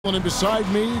And beside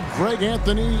me, Greg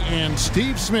Anthony and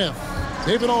Steve Smith.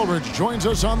 David Aldridge joins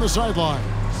us on the sidelines.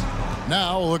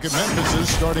 Now look at Memphis's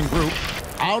starting group.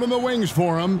 Out in the wings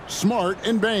for him, Smart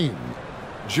and Bain.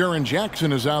 Jaren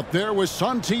Jackson is out there with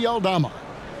Santi Aldama.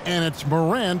 And it's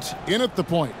Morant in at the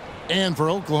point. And for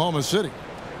Oklahoma City,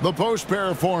 the post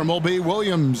pair for him will be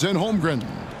Williams and Holmgren.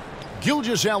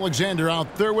 Gilgeous-Alexander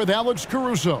out there with Alex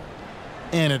Caruso.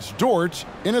 And it's Dort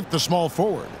in at the small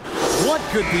forward. What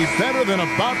could be better than a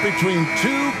bout between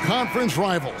two conference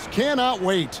rivals? Cannot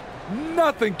wait.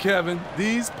 Nothing, Kevin.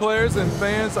 These players and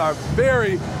fans are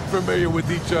very familiar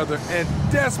with each other and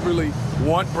desperately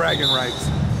want bragging rights.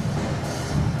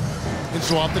 And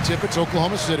so off the tip, it's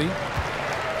Oklahoma City.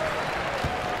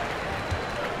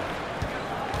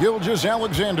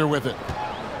 Gilgeous-Alexander with it.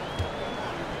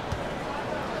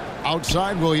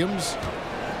 Outside, Williams.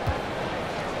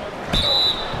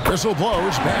 Whistle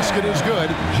blows, basket is good.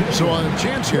 So a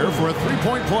chance here for a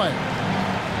three-point play.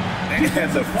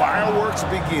 As the fireworks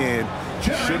begin,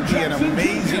 should be an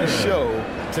amazing show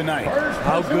tonight.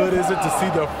 How good is it to see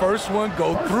the first one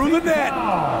go through the net?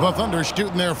 The Thunder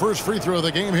shooting their first free throw of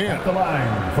the game here. At the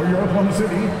line for your Oklahoma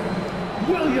City,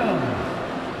 Williams.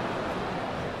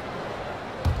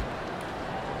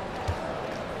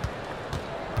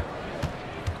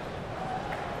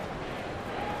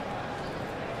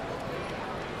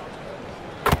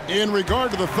 In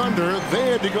regard to the Thunder, they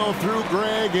had to go through,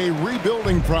 Greg, a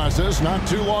rebuilding process not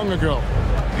too long ago.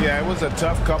 Yeah, it was a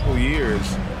tough couple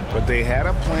years, but they had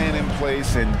a plan in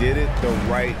place and did it the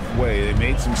right way. They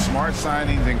made some smart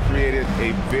signings and created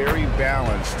a very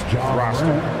balanced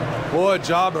roster. Boy,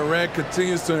 Ja Morant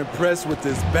continues to impress with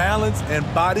his balance and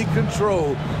body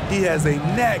control. He has a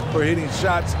knack for hitting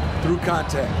shots through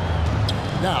contact.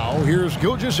 Now, here's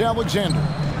Gilgeous-Alexander.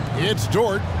 It's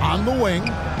Dort on the wing.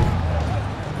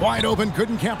 Wide open,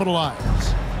 couldn't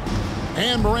capitalize.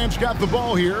 And Morant's got the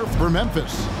ball here for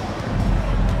Memphis.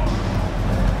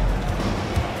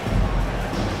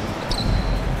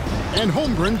 And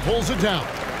Holmgren pulls it down.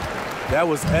 That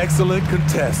was excellent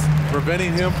contest,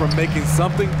 preventing him from making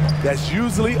something that's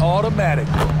usually automatic.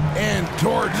 And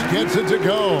Dort gets it to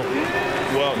go.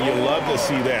 Well, you love to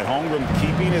see that. Holmgren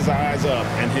keeping his eyes up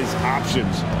and his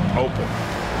options open.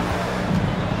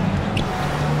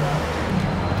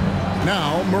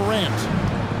 Now Morant.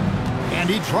 And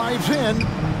he drives in.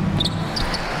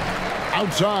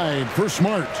 Outside for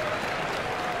Smart.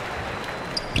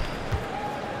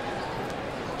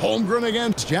 Holmgren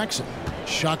against Jackson.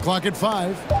 Shot clock at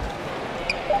 5.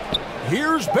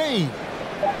 Here's Bain.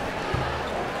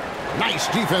 Nice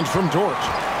defense from Dort.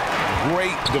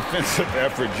 Great defensive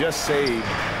effort, just saved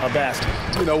a basket.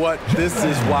 You know what? This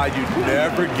is why you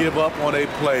never give up on a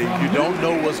play. You don't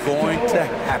know what's going to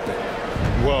happen.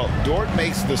 Well, Dort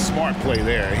makes the smart play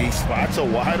there. He spots a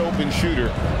wide-open shooter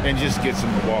and just gets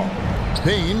him the ball.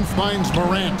 Bain finds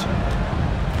Morant.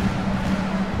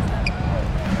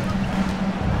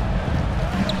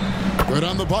 Good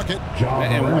on the bucket.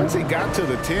 And once he got to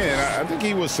the 10, I think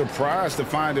he was surprised to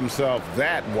find himself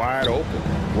that wide open.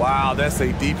 Wow, that's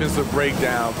a defensive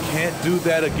breakdown. Can't do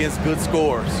that against good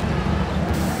scores.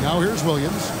 Now here's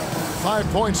Williams. 5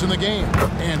 points in the game.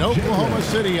 And Oklahoma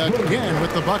City again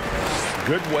with the bucket.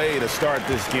 Good way to start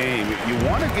this game. You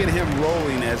want to get him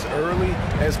rolling as early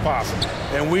as possible.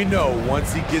 And we know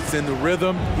once he gets in the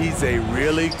rhythm, he's a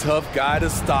really tough guy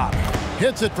to stop.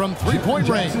 Hits it from three-point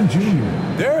range.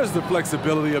 There is the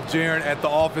flexibility of Jaren at the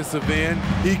offensive end.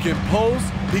 He can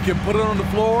post, he can put it on the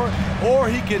floor, or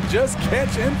he can just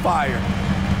catch and fire.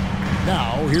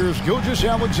 Now here's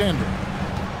Gilgeous-Alexander.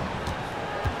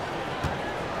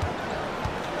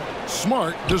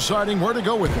 Smart deciding where to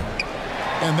go with it.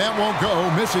 And that won't go,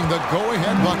 missing the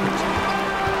go-ahead bucket.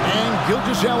 And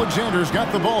Gilgeous-Alexander's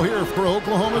got the ball here for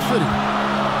Oklahoma City.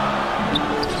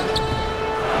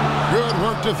 Good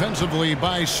work defensively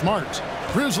by Smart.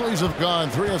 Grizzlies have gone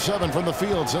 3 of 7 from the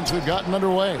field since we've gotten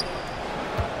underway.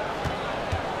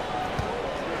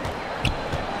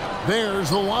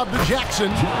 There's the lob to Jackson.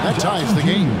 That ties the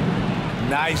game.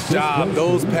 Nice job.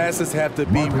 Those passes have to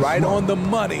be right on the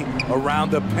money around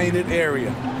the painted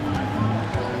area.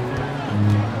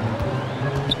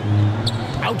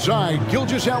 Outside,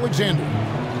 Gilgeous-Alexander.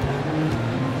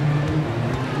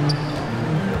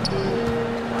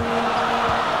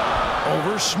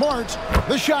 Over Smart.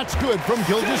 The shot's good from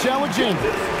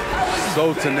Gilgeous-Alexander.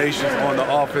 So tenacious on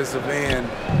the offensive end.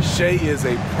 Shea is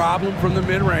a problem from the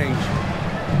mid-range.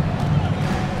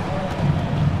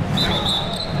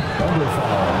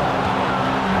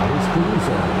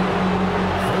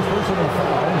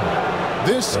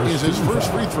 This is his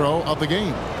first free throw of the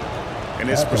game. And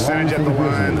his percentage at the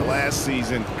line the last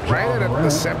season, right at the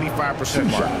 75%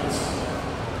 mark.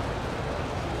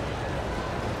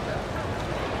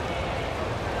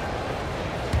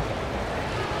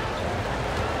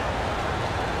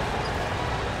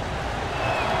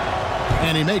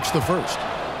 And he makes the first.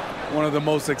 One of the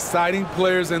most exciting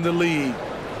players in the league,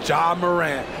 Ja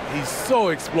Morant. He's so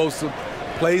explosive,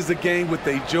 plays the game with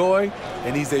a joy,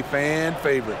 and he's a fan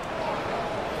favorite.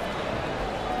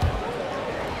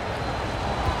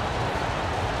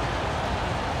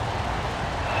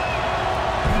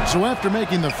 So after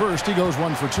making the first, he goes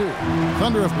 1 for 2.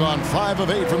 Thunder have gone 5 of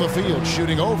 8 from the field,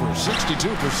 shooting over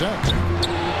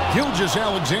 62%.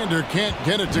 Gilgeous-Alexander can't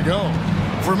get it to go.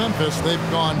 For Memphis, they've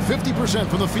gone 50%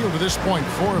 from the field to this point,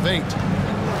 4 of 8.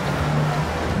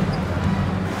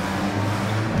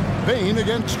 Bain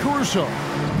against Caruso.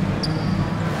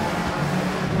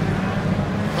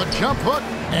 The jump hook,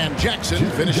 and Jackson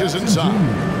finishes inside.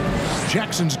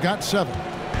 Jackson's got 7.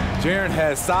 Jaren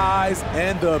has size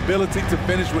and the ability to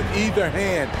finish with either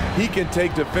hand. He can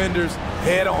take defenders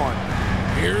head on.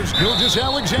 Here's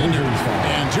Gilgeous-Alexander.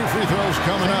 And 2 free throws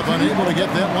coming up, unable to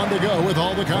get that one to go with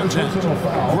all the contact.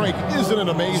 Greg, isn't it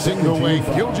amazing the way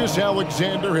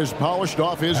Gilgeous-Alexander has polished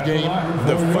off his game?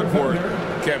 The footwork,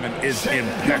 Kevin, is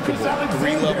impeccable.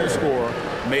 3-level scorer,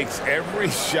 makes every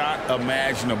shot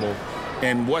imaginable.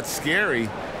 And what's scary,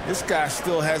 this guy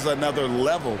still has another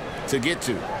level to get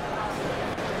to.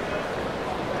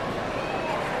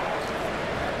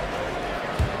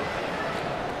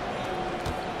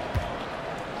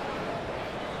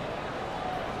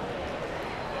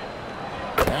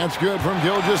 That's good from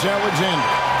Gilgeous-Alexander.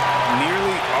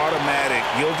 Nearly automatic.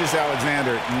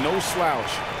 Gilgeous-Alexander, no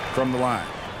slouch from the line.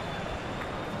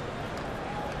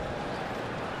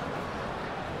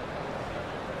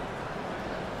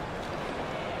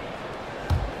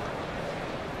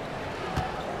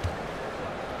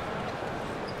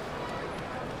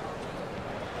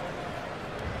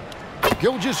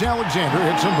 Gilgeous-Alexander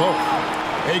hits them both.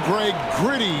 Hey, Greg,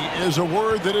 gritty is a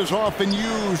word that is often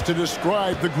used to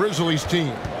describe the Grizzlies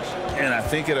team. And I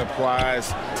think it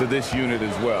applies to this unit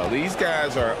as well. These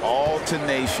guys are all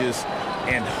tenacious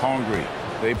and hungry.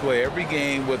 They play every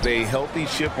game with a healthy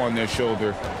chip on their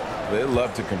shoulder. They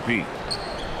love to compete.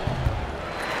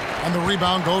 And the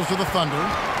rebound goes to the Thunder.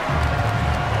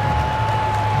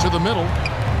 To the middle.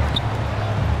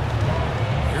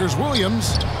 Here's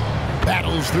Williams.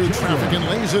 Battles through traffic and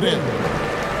lays it in.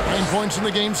 9 points in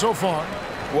the game so far.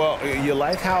 Well, you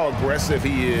like how aggressive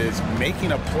he is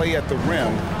making a play at the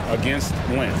rim against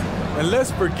length. And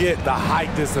let's forget the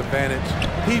height disadvantage.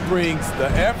 He brings the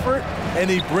effort and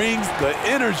he brings the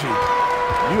energy.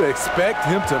 You expect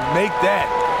him to make that,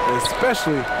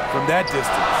 especially from that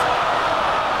distance.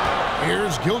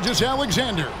 Here's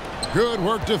Gilgeous-Alexander. Good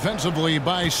work defensively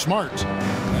by Smart.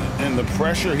 And the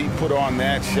pressure he put on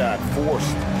that shot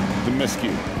forced the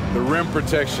miscue. The rim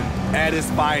protection at its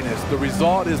finest. The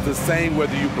result is the same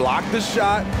whether you block the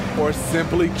shot or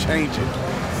simply change it.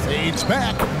 Fades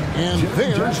back, and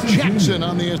there's Jackson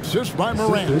on the assist by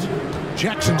Morant.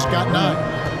 Jackson's got 9.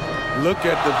 Look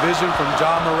at the vision from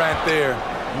Ja Morant there.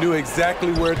 Knew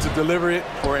exactly where to deliver it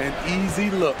for an easy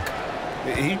look.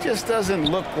 He just doesn't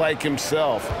look like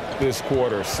himself this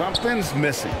quarter. Something's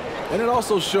missing. And it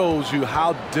also shows you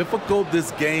how difficult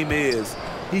this game is.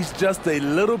 He's just a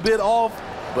little bit off,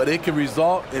 but it can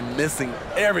result in missing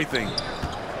everything.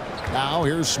 Now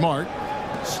here's Smart.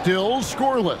 Still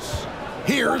scoreless.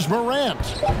 Here's Morant.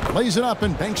 Plays it up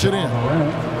and banks it in.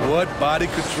 What body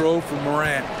control from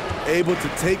Morant. Able to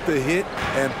take the hit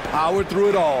and power through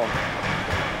it all.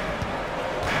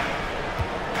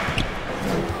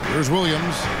 Here's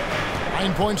Williams.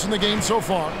 9 points in the game so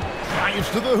far. Drives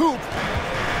to the hoop.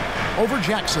 Over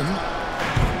Jackson.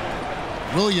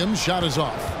 Williams' shot is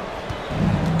off.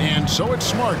 And so it's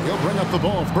Smart. He'll bring up the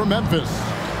ball for Memphis.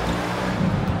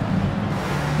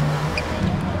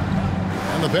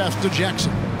 And the pass to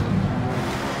Jackson.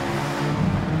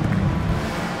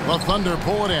 The Thunder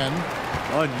pull it in.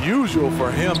 Unusual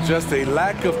for him, just a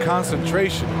lack of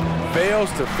concentration. Fails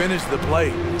to finish the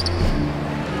play.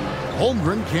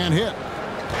 Holmgren can't hit.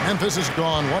 Memphis has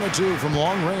gone 1 of 2 from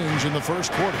long range in the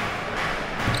first quarter.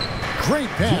 Great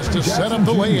pass to set up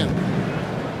the lay-in.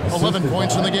 11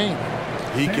 points in the game.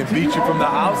 He can beat you from the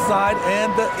outside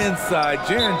and the inside.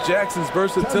 Jaren Jackson's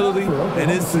versatility and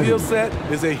his skill set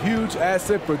is a huge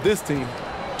asset for this team.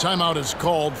 Timeout is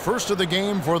called. First of the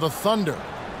game for the Thunder.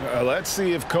 Let's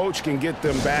see if Coach can get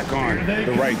them back on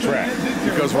the right track.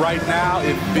 Because right now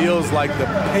it feels like the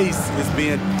pace is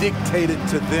being dictated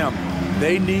to them.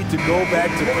 They need to go back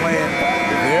to playing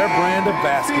their brand of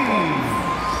basketball.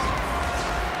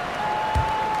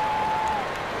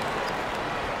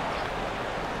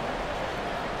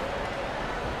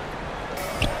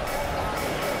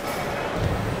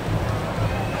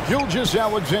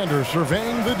 Gilgeous-Alexander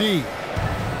surveying the D.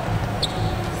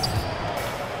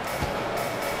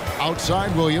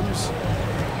 Outside Williams.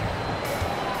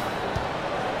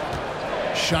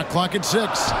 Shot clock at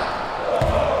 6.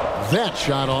 That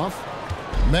shot off.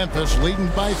 Memphis leading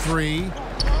by 3.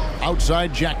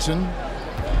 Outside Jackson.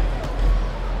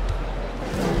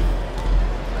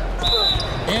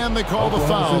 And they call the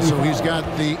foul, so he's got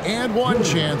the and one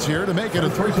chance here to make it a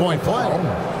three-point play.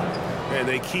 And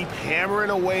they keep hammering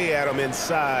away at him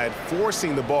inside,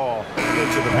 forcing the ball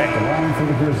into the paint.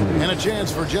 And a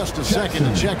chance for just a second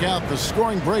to check out the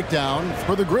scoring breakdown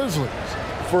for the Grizzlies.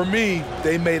 For me,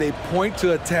 they made a point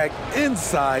to attack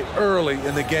inside early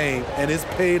in the game, and it's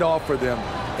paid off for them.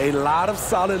 A lot of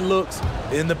solid looks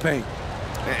in the paint.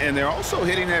 And they're also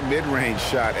hitting that mid-range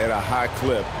shot at a high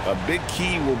clip. A big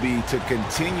key will be to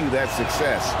continue that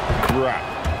success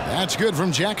throughout. That's good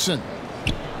from Jackson.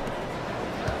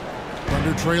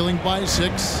 Thunder trailing by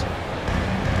 6.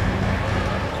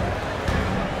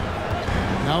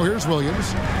 Now here's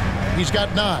Williams. He's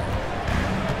got 9.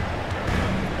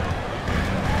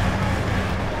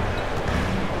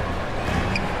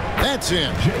 That's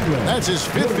in. That's his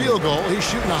 5th field goal. He's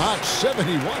shooting a hot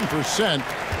 71%.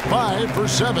 5 for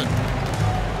 7.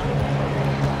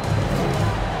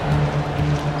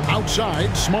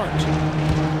 Outside, Smart.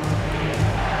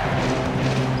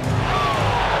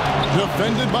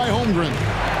 Defended by Holmgren.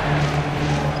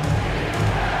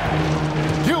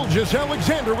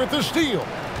 Gilgeous-Alexander with the steal.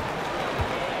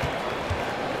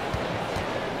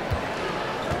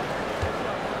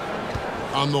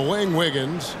 On the wing,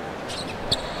 Wiggins.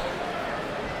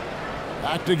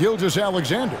 Back to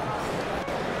Gilgeous-Alexander.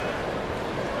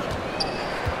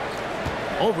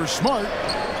 Over Smart.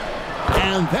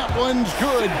 And that one's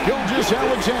good.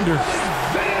 Gilgeous-Alexander.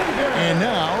 And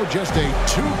now just a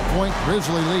 2-point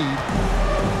Grizzly lead.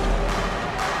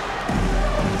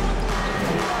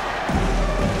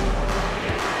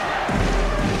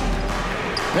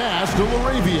 Pass to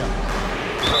LaRavia.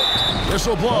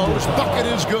 Whistle blows. Bucket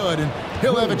is good. And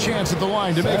he'll have a chance at the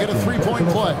line to make it a 3-point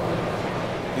play.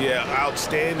 Yeah,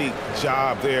 outstanding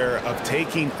job there of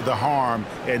taking the harm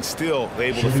and still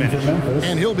able to finish.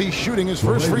 And he'll be shooting his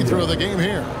first free throw of the game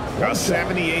here. A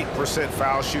 78%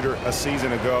 foul shooter a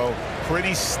season ago.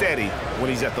 Pretty steady when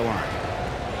he's at the line.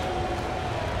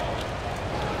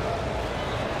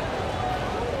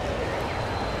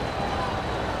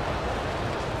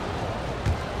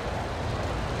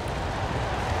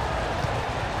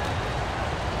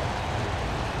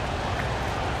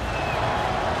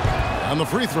 On the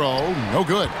free throw, no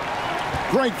good.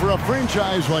 Great for a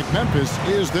franchise like Memphis.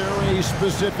 Is there a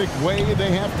specific way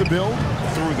they have to build?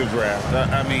 Through the draft.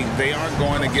 I mean, they aren't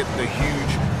going to get the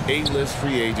huge A-list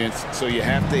free agents, so you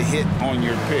have to hit on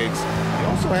your picks. You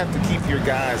also have to keep your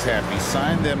guys happy.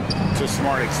 Sign them to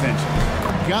smart extensions.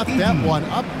 Got that one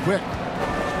up quick.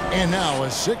 And now a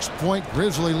 6-point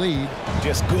Grizzly lead.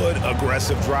 Just good,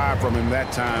 aggressive drive from him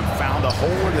that time. Found a hole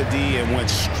in the D and went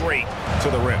straight to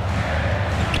the rim.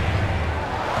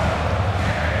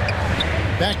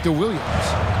 Back to Williams.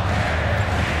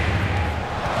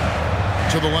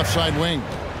 To the left side wing.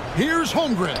 Here's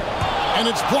Holmgren. And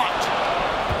it's blocked.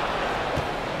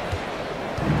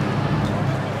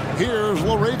 Here's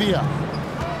LaRavia.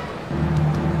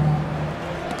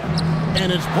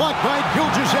 And it's blocked by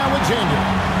Gilgeous-Alexander.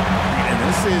 And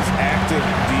this is active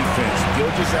defense.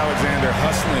 Gilgeous-Alexander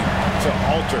hustling to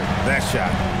alter that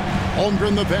shot.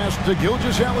 Holmgren the pass to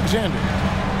Gilgeous-Alexander.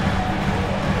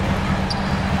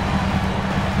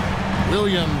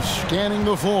 Williams scanning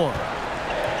the floor.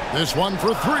 This one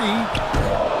for 3.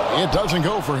 It doesn't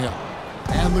go for him.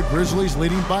 And the Grizzlies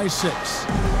leading by 6.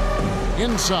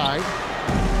 Inside.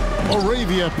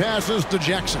 LaRavia passes to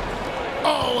Jackson.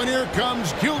 Oh, and here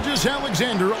comes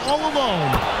Gilgeous-Alexander all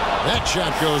alone. That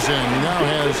shot goes in. He now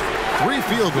has 3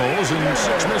 field goals and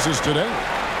 6 misses today.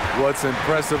 What's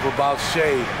impressive about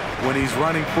Shea, when he's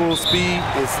running full speed,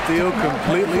 is still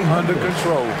completely under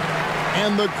control.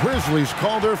 And the Grizzlies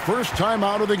call their first time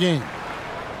out of the game.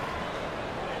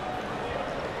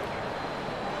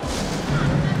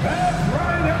 That's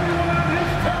right, everyone.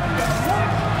 It's time to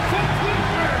watch the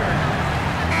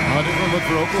A different look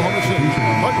for Oklahoma City.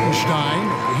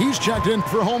 Hartenstein, he's checked in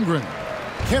for Holmgren.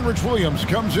 Kenrich Williams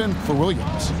comes in for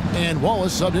Williams. And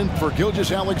Wallace subbed in for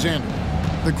Gilgeous-Alexander.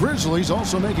 The Grizzlies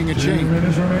also making a change.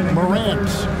 Morant,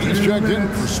 he's checked in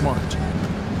for Smart.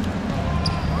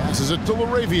 Passes it to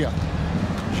LaRavia.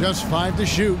 Just 5 to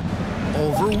shoot.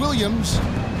 Over Williams.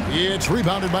 It's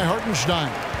rebounded by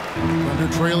Hartenstein. Thunder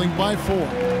trailing by 4.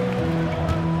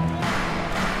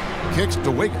 Kicks to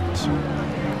Wiggins.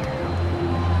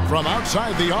 from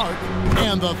outside the arc,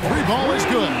 and the three ball is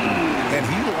good. And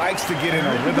he likes to get in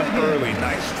a rhythm early.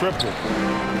 Nice triple.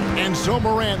 And so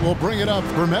Morant will bring it up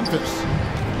for Memphis.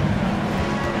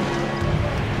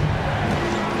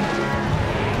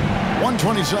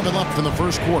 1:27 left in the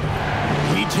first quarter.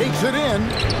 He takes it in.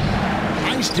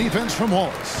 Nice defense from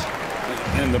Wallace.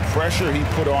 And the pressure he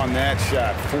put on that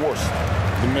shot forced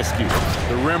the miscue.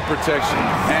 The rim protection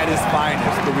at its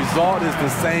finest. The result is the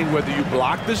same whether you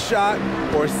block the shot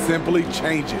or simply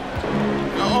change it.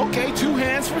 Okay, 2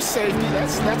 hands for safety.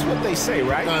 That's what they say,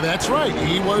 right? That's right.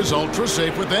 He was ultra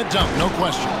safe with that dunk, no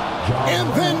question.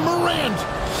 And then Morant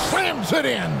slams it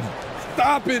in.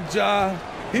 Stop it, Ja.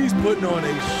 He's putting on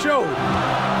a show.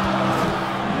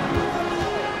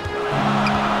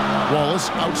 Wallace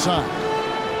outside.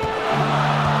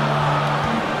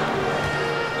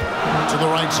 To the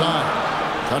right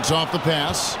side. Cuts off the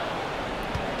pass.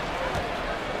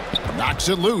 Knocks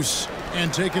it loose.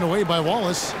 And taken away by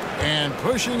Wallace. And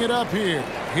pushing it up here.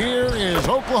 Here is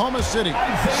Oklahoma City.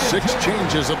 6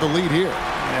 changes of the lead here.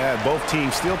 Yeah, both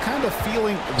teams still kind of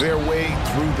feeling their way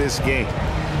through this game.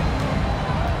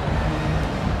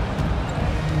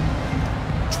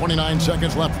 29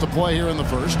 seconds left to play here in the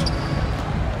first.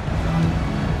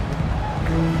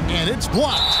 And it's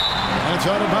blocked. And it's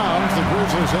out of bounds. The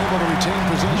Grizzlies able to retain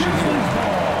possession here.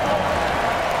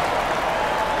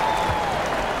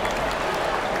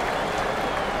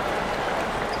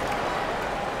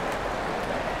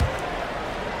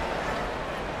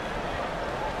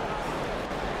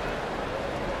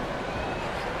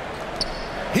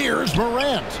 Here's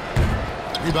Morant.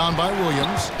 Rebound by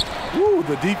Williams. Ooh,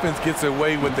 the defense gets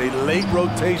away with a late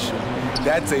rotation.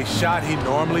 That's a shot he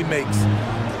normally makes.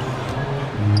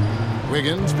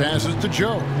 Wiggins passes to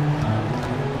Joe.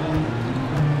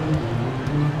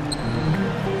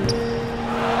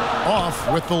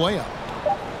 Off with the layup.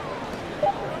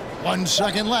 1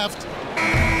 second left.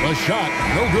 The shot,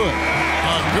 no good.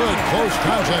 A good close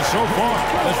contest so far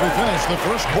as we finish the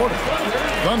first quarter.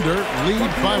 Thunder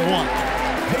lead by 1.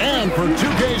 And for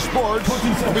 2K Sports,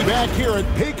 we'll be back here at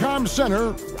Paycom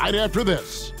Center right after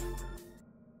this.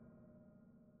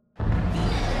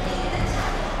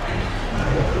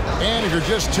 And if you're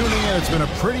just tuning in, it's been a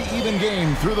pretty even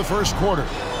game through the first quarter.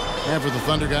 And for the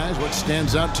Thunder guys, what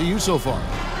stands out to you so far?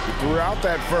 Throughout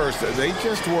that first, they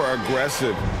just were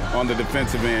aggressive on the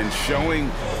defensive end, showing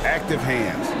active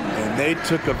hands. And they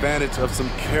took advantage of some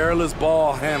careless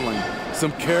ball handling,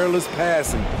 some careless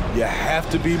passing. You have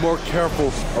to be more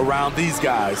careful around these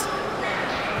guys.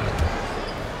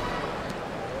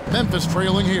 Memphis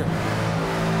trailing here.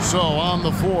 So on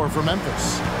the floor for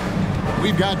Memphis,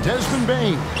 we've got Desmond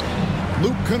Bain,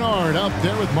 Luke Kennard out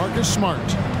there with Marcus Smart.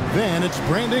 Then it's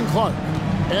Brandon Clark.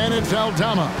 And it's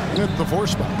Aldama with the 4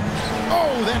 spot.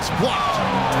 Oh, that's blocked.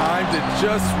 Timed it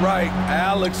just right.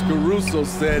 Alex Caruso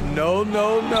said no,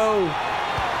 no, no.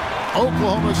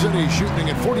 Oklahoma City shooting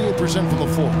at 48% from the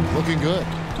floor. Looking good.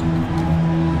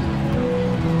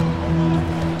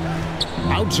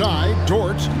 Outside,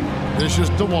 Dort. This is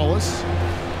to Wallace.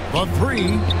 The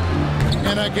 3.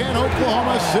 And again,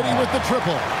 Oklahoma City with the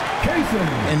triple.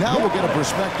 And now we'll get a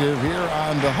perspective here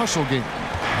on the hustle game.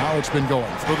 How it's been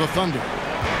going for the Thunder.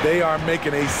 They are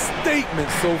making a statement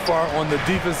so far on the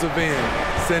defensive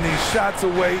end, sending shots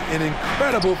away in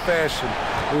incredible fashion,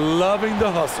 loving the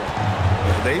hustle.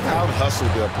 They've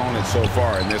out-hustled the opponent so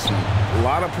far in this one. A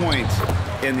lot of points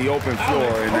in the open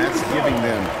floor, and that's giving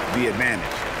them the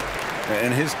advantage.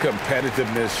 And his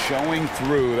competitiveness showing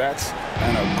through, that's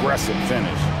an aggressive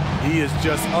finish. He is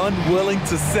just unwilling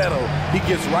to settle. He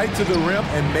gets right to the rim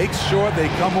and makes sure they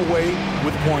come away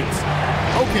with points.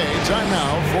 Okay, time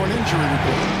now for an injury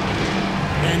report.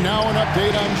 And now an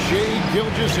update on Shea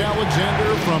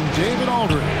Gilgeous-Alexander from David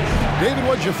Aldridge. David,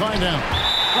 what'd you find out?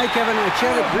 Hi, Kevin. I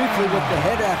chatted briefly with the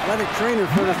head athletic trainer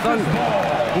for the Thunder.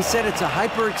 He said it's a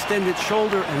hyperextended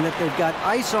shoulder and that they've got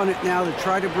ice on it now to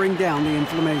try to bring down the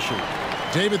inflammation.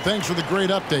 David, thanks for the great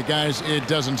update, guys. It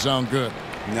doesn't sound good.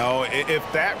 No, if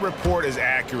that report is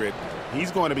accurate, he's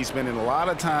going to be spending a lot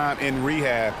of time in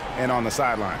rehab and on the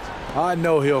sidelines. I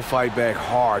know he'll fight back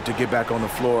hard to get back on the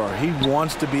floor. He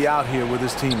wants to be out here with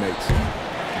his teammates.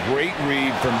 Great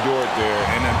read from Dort there,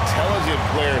 an intelligent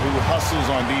player who hustles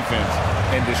on defense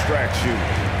and distracts shooting.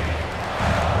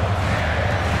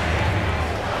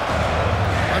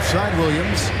 Left side,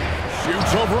 Williams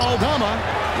shoots over Aldama.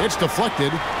 It's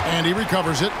deflected, and he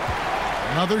recovers it.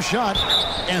 Another shot,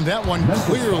 and that one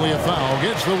clearly a foul.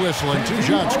 Gets the whistle, and 2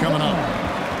 shots coming up.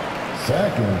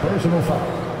 Second personal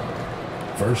foul.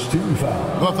 First 2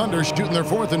 fouls. The Thunder shooting their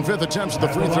 4th and 5th attempts at the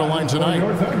free throw line tonight.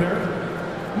 Your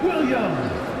Thunder,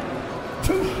 Williams.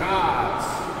 2 shots.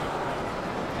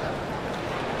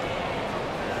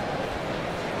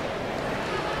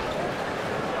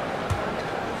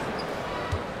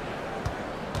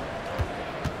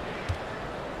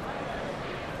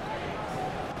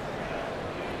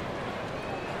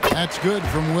 That's good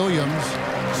from Williams.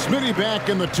 Smitty, back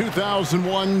in the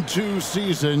 2001-2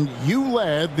 season, you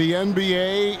led the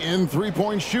NBA in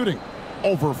three-point shooting.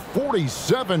 Over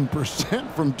 47%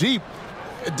 from deep.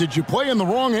 Did you play in the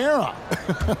wrong era?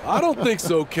 I don't think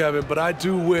so, Kevin, but I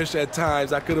do wish at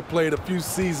times I could have played a few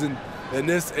seasons in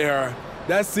this era.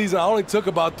 That season, I only took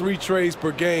about 3 trades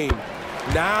per game.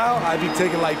 Now, I'd be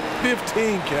taking like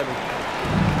 15, Kevin.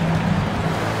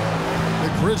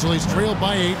 The Grizzlies trailed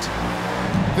by 8.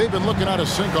 They've been looking out of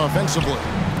sync offensively.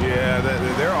 Yeah,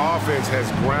 their offense has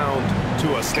ground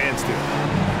to a standstill.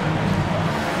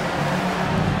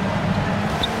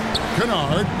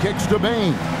 Kennard kicks to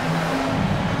Bain.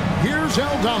 Here's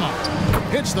Aldama.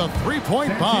 Hits the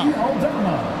three-point bomb.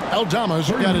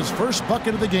 Aldama's got his first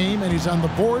bucket of the game, and he's on the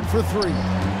board for 3.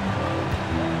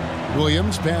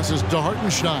 Williams passes to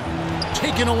Hartenstein.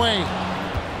 Taken away.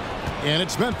 And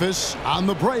it's Memphis on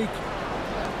the break.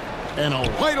 And a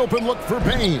wide-open look for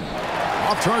Bain.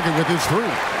 Off target with his 3.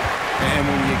 And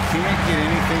when you can't get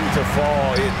anything to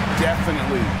fall, it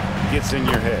definitely gets in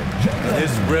your head. And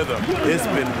his rhythm, it's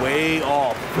been way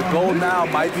off. The goal now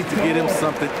might be to get him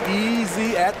something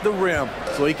easy at the rim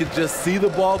so he can just see the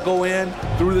ball go in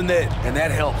through the net, and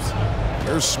that helps.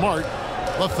 Here's Smart.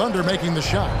 The Thunder making the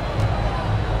shot.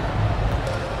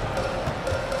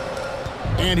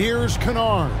 And here's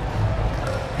Kennard.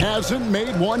 Hasn't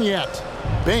made one yet.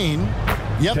 Bain.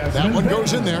 Yep, that one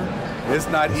goes in there. It's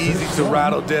not easy to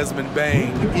rattle Desmond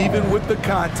Bain. Even with the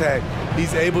contact,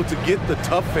 he's able to get the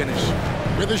tough finish.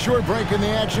 With a short break in the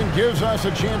action, gives us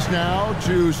a chance now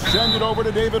to send it over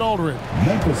to David Aldridge.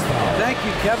 Thank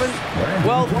you, Kevin.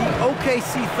 Well, the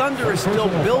OKC Thunder is still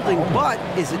building, but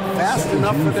is it fast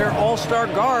enough for their all-star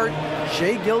guard,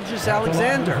 Shai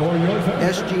Gilgeous-Alexander?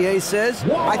 SGA says,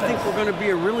 I think we're going to be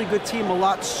a really good team a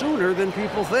lot sooner than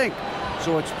people think.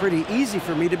 So it's pretty easy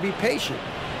for me to be patient.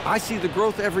 I see the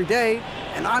growth every day,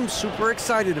 and I'm super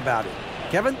excited about it.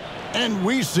 Kevin? And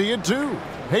we see it too.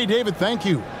 Hey, David, thank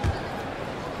you.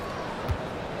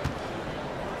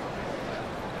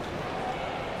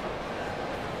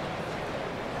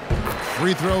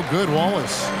 Free throw good,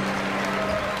 Wallace.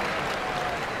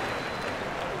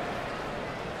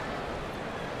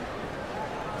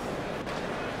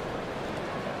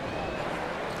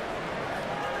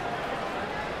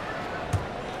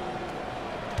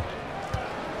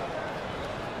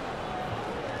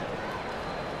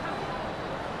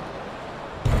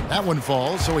 That one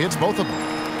falls, so he hits both of them.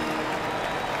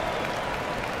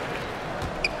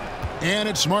 And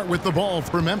it's Smart with the ball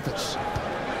for Memphis.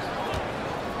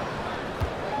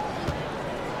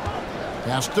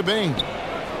 Pass to Bain.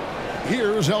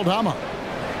 Here's Aldama.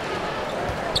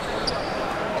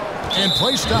 And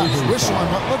play stops. Whistle on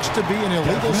what looks to be an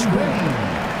illegal screen.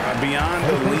 Beyond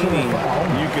the leaning,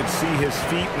 you could see his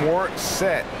feet weren't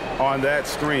set on that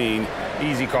screen.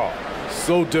 Easy call.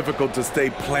 So difficult to stay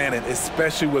planted,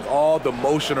 especially with all the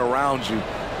motion around you.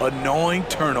 Annoying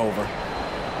turnover.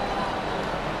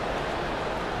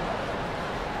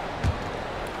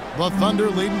 The Thunder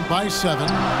leading by 7.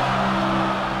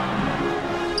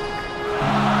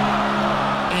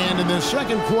 And in the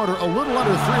second quarter, a little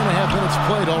under 3.5 minutes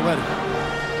played already.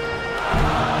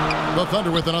 The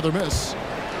Thunder with another miss.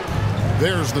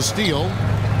 There's the steal.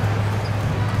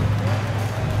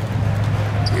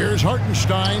 Here's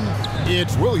Hartenstein.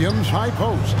 It's Williams, high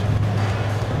post.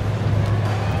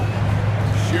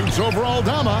 Shoots over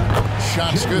Aldama.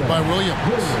 Shot's good by Williams.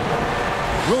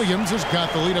 Williams has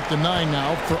got the lead up to 9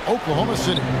 now for Oklahoma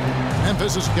City.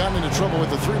 Memphis has gotten into trouble with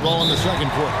the 3 ball in the second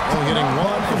quarter, only hitting 1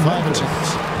 for 5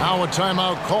 attempts. Now a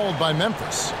timeout called by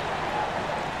Memphis.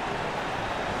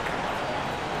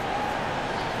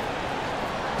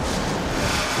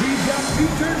 We've got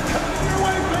features coming your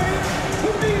way, fans. Who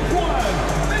needs one?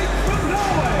 Make some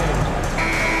noise.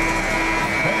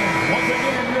 Fans, once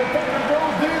again, your Thunder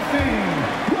Girls dancing.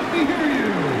 Let me hear you.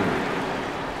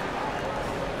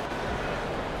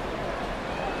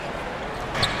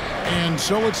 And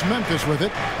so it's Memphis with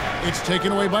it. It's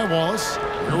taken away by Wallace.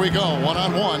 Here we go,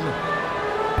 one-on-one.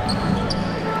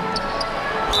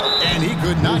 And he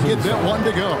could not get that one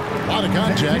to go. A lot of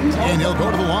contact, and he'll go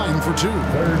to the line for 2.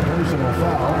 Third personal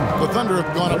foul. The Thunder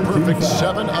have gone a perfect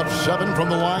 7 of 7 from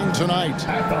the line tonight.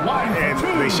 At the line And for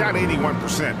 2. they shot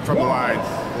 81% from the line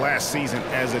last season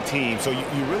as a team. So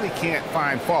you really can't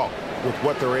find fault with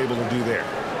what they're able to do there.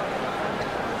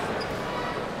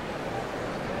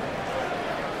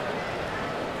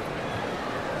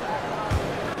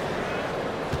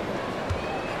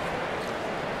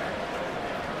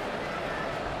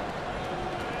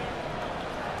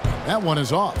 That one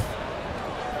is off.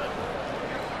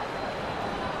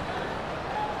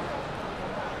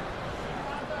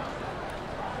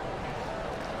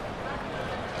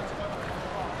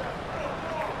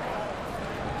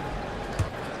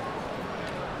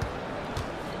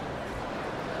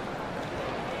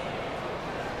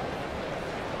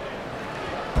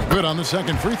 Good on the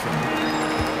second free throw.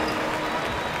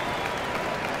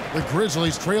 The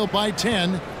Grizzlies trail by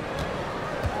 10.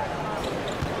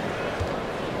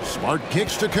 Smart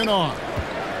kicks to Kennard.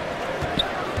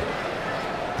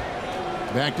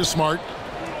 Back to Smart.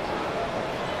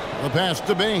 The pass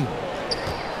to Bain.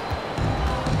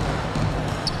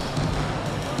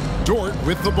 Dort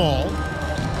with the ball.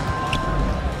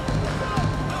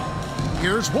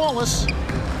 Here's Wallace.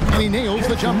 And he nails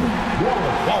the jumper.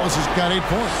 Wallace has got 8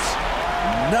 points.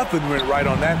 Nothing went right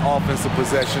on that offensive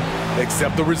possession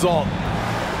except the result.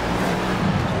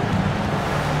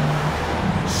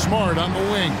 Smart on the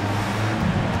wing.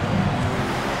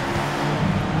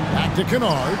 Back to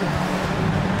Kennard.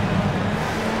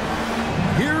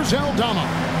 Here's Aldama.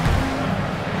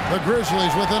 The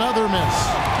Grizzlies with another miss.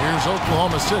 Here's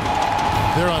Oklahoma City.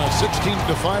 They're on a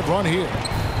 16-5 run here.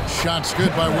 Shots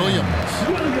good by Williams.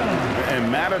 And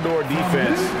Matador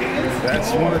defense,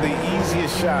 that's one of the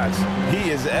easiest shots he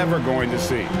is ever going to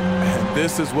see. And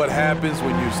this is what happens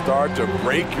when you start to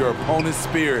break your opponent's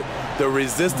spirit. The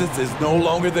resistance is no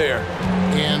longer there.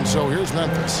 And so here's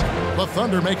Memphis. The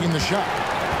Thunder making the shot.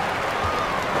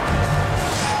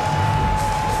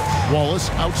 Wallace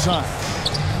outside.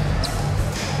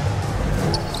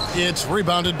 It's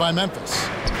rebounded by Memphis.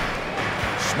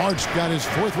 Smart's got his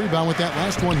 4th rebound with that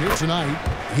last one here tonight.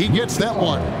 He gets that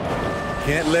one.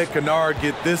 Can't let Kennard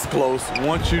get this close.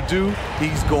 Once you do,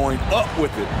 he's going up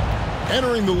with it.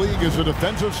 Entering the league as a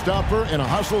defensive stopper and a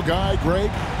hustle guy,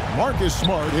 Greg, Marcus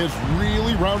Smart has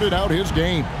really rounded out his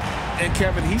game. And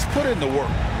Kevin, he's put in the work.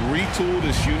 Retooled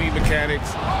his shooting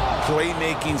mechanics,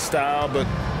 playmaking style, but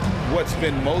what's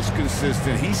been most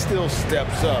consistent, he still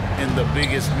steps up in the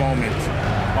biggest moments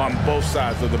on both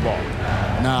sides of the ball.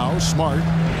 Now Smart,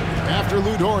 after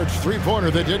Lou Dort's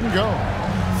three-pointer that didn't go,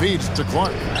 feeds to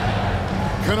Clark.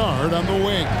 Kennard on the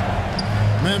wing.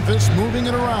 Memphis moving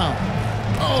it around.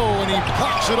 Oh, and he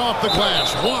pops it off the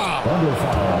glass. Wow.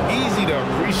 Easy to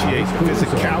appreciate the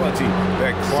physicality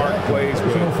that Clark plays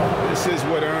with. This is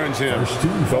what earns him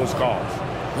those calls.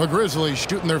 The Grizzlies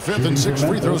shooting their 5th and 6th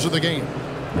free throws of the game.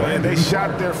 And they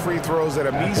shot their free throws at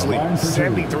a measly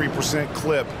 73%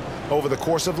 clip over the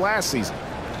course of last season.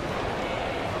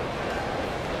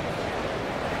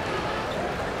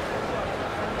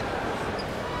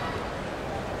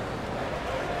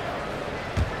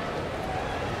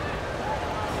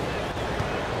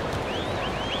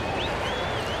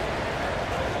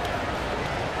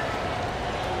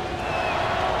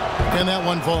 And that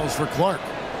one falls for Clark.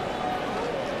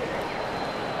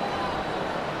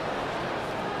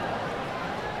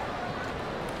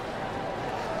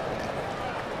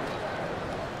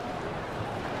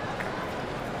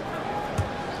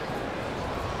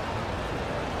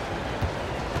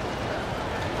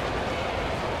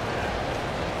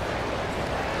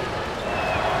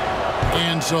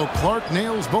 And so Clark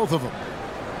nails both of them.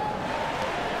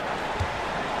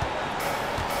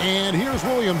 And here's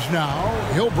Williams now.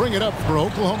 He'll bring it up for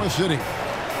Oklahoma City.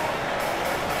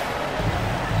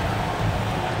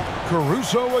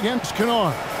 Caruso against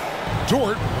Kennard.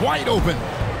 Dort wide open.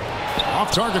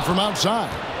 Off target from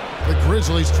outside. The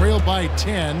Grizzlies trail by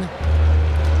 10.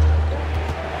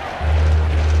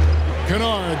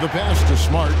 Kennard, the pass to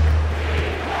Smart.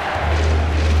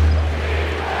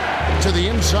 To the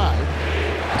inside.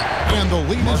 And the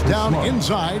lead is down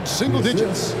inside single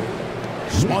digits.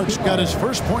 Smart's got his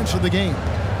first points of the game.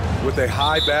 With a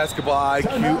high basketball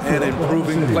IQ and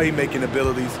improving playmaking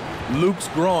abilities, Luke's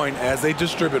growing as a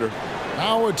distributor.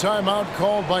 Now a timeout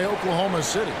called by Oklahoma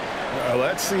City.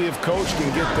 Let's see if Coach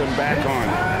can get them back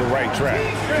on the right track.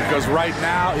 Because right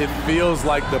now it feels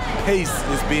like the pace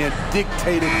is being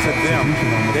dictated to them.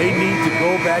 They need to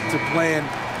go back to playing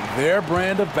their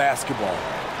brand of basketball.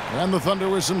 And the Thunder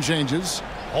with some changes.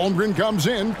 Holmgren comes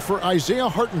in for Isaiah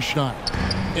Hartenstein.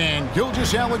 And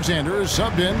Gilgeous-Alexander is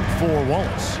subbed in for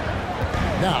Wallace.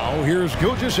 Now, here's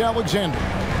Gilgeous-Alexander.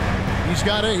 He's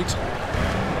got 8.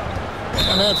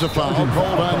 And that's a foul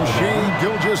called on Shai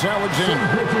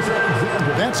Gilgeous-Alexander.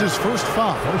 That's his first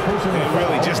foul. And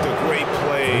really just a great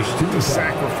play to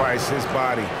sacrifice his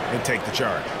body and take the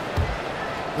charge.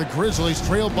 The Grizzlies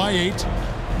trail by 8.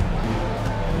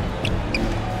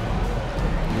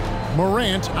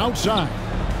 Morant outside.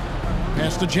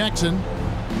 Pass to Jackson.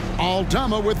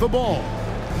 Aldama with the ball.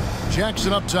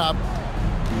 Jackson up top.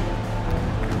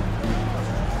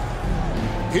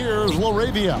 Here's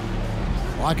LaRavia.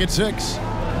 Clock at 6.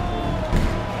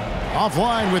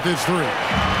 Offline with his 3.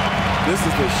 This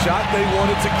is the shot they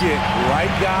wanted to get.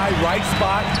 Right guy, right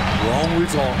spot, wrong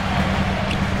result.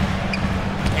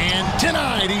 And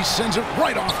denied. He sends it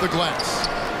right off the glass.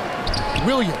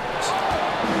 Williams.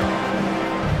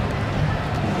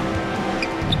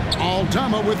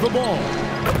 Aldama with the ball.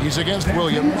 He's against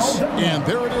Williams, and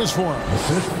there it is for him.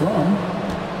 Assist from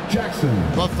Jackson.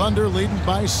 The Thunder leading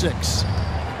by 6.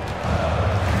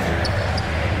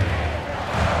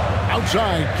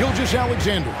 Outside,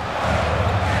 Gilgeous-Alexander.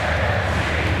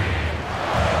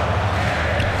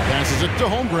 Passes it to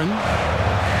Holmgren.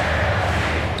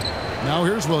 Now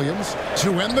here's Williams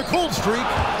to end the cold streak.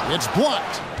 It's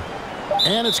blocked.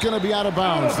 And it's going to be out of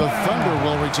bounds. The Thunder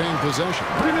will retain possession.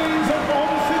 Remains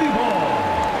Oklahoma City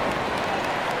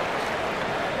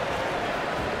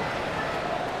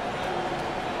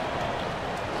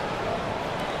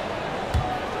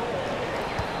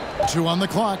ball. Two on the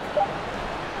clock.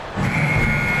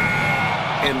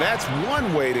 And that's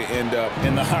one way to end up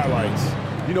in the highlights.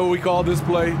 You know what we call this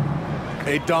play?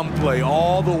 A dumb play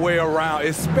all the way around,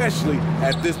 especially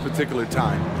at this particular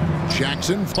time.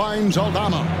 Jackson finds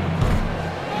Aldama.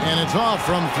 And it's off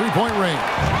from three-point range.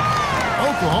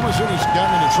 Oklahoma City's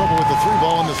gotten into trouble with the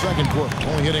 3-ball in the second quarter,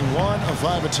 only hitting 1 of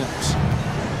 5 attempts.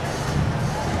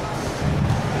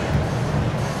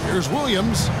 Here's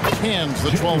Williams, hands the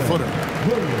 12-footer.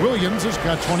 Williams has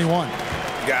got 21.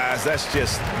 Guys, that's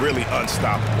just really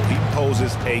unstoppable. He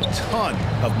poses a ton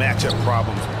of matchup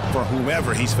problems for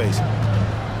whomever he's facing.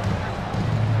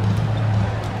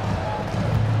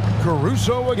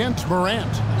 Caruso against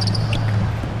Morant.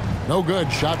 No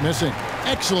good, shot missing.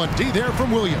 Excellent D there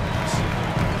from Williams.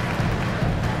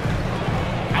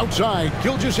 Outside,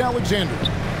 Gilgeous-Alexander.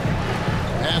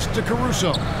 Pass to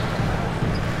Caruso.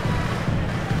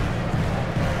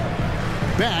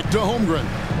 Back to Holmgren.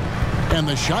 And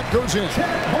the shot goes in.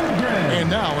 And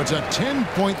now it's a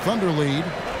 10-point Thunder lead.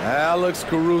 Alex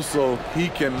Caruso, he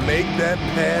can make that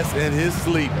pass in his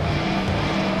sleep.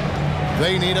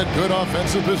 They need a good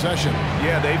offensive possession.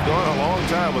 Yeah, they've gone a long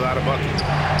time without a bucket.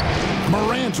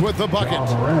 Morant with the bucket.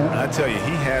 I tell you,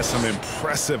 he has some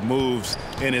impressive moves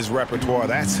in his repertoire.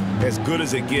 That's as good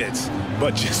as it gets,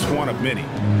 but just one of many.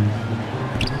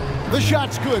 The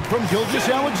shot's good from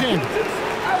Gilgeous-Alexander.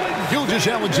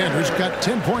 Gilgeous-Alexander's got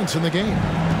 10 points in the game.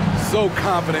 So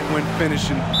confident when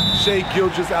finishing. Shai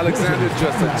Gilgeous-Alexander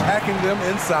just attacking them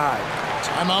inside.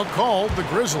 Timeout called, the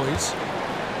Grizzlies.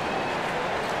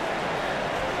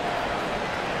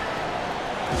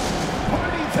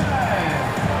 Party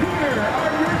time. Here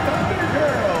are your Thunder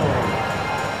Girls.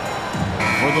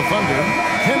 For the Thunder,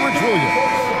 Kenrich Williams.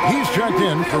 He's checked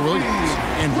in for Williams.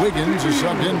 And Wiggins is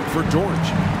subbed in for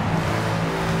George.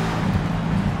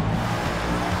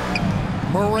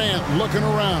 Morant looking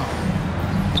around.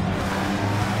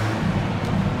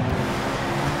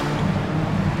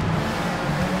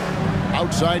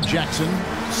 Outside Jackson,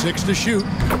 6 to shoot.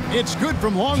 It's good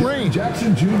from long range.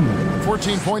 Jackson Jr.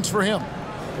 14 points for him.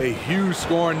 A huge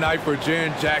scoring night for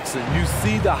Jaren Jackson. You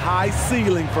see the high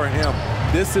ceiling for him.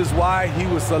 This is why he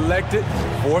was selected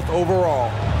 4th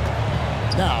overall.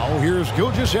 Now here's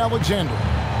Gilgeous-Alexander.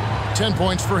 10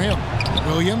 points for him.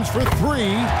 Williams for 3,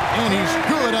 and he's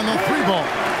good on the 3-ball.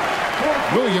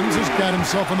 Williams has got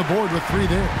himself on the board with 3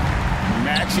 there.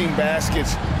 Matching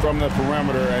baskets from the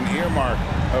perimeter, an earmark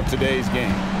of today's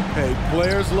game. Hey,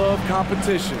 players love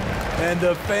competition, and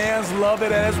the fans love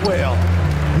it as well.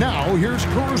 Now here's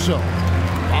Caruso,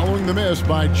 following the miss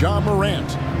by John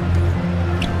Morant.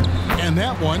 And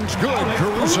that one's good,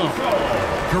 Caruso.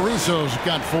 Caruso's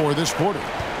got 4 this quarter.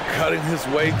 Cutting his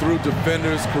way through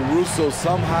defenders, Caruso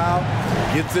somehow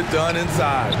gets it done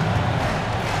inside.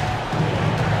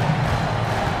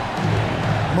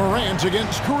 Morant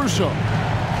against Caruso.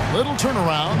 Little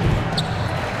turnaround,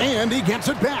 and he gets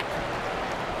it back.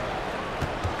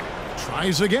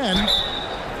 Tries again,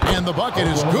 and the bucket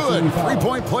is good.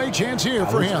 3-point play chance here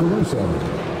for him.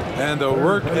 And the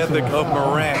work ethic of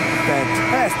Morant,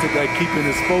 fantastic at keeping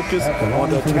his focus on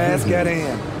the task at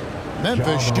hand.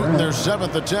 Memphis shooting their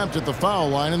 7th attempt at the foul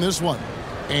line in this one.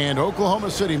 And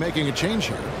Oklahoma City making a change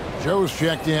here. Joe's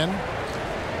checked in.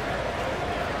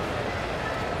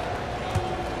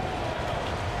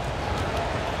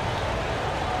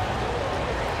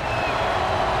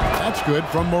 That's good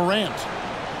from Morant.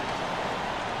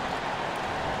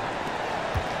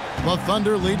 The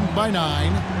Thunder leading by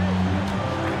 9.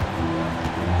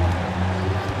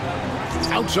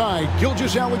 Outside,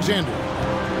 Gilgeous-Alexander.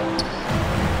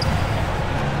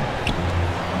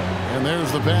 And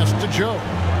there's the pass to Joe.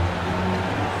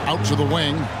 Out to the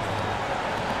wing.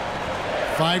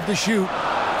 5 to shoot.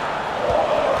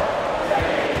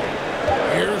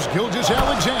 Here's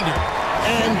Gilgeous-Alexander.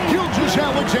 And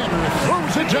Gilgeous-Alexander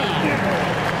throws it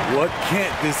down. What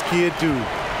can't this kid do?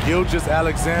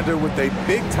 Gilgeous-Alexander with a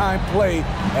big-time play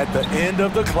at the end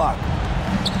of the clock.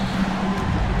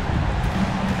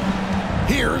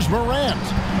 Here's Morant.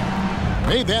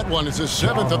 Made that one. It's his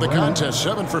 7th of the contest.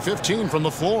 7 for 15 from the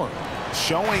floor.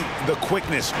 Showing the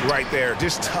quickness right there.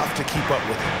 Just tough to keep up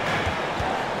with him.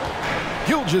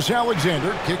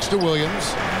 Gilgeous-Alexander kicks to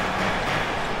Williams.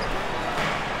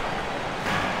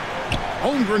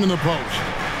 Holmgren in the post.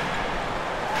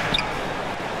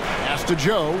 Pass to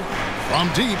Joe from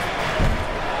deep.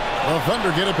 The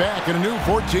Thunder get it back in a new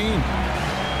 14.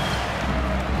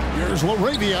 Here's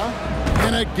Laravia.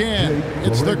 And again,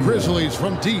 it's the Grizzlies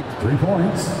from deep. 3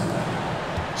 points.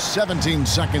 17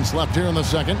 seconds left here in the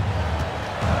second.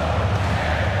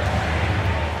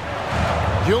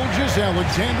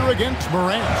 Gilgeous-Alexander against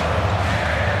Morant.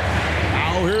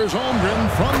 Now here's Holmgren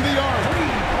from the arc.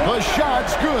 The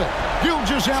shot's good.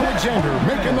 Gilgeous-Alexander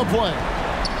making the play.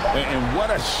 And what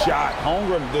a shot.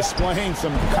 Holmgren displaying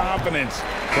some confidence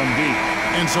from deep.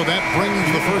 And so that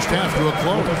brings the first half to a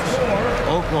close.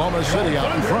 Oklahoma City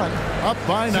out in front, up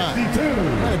by 9.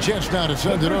 And a chance now to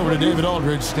send it over to David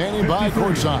Aldridge, standing by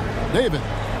courtside. David.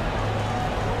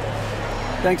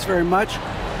 Thanks very much.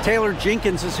 Taylor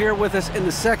Jenkins is here with us in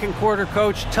the second quarter,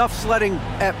 Coach. Tough sledding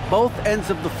at both ends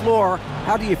of the floor.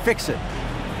 How do you fix it?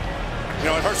 You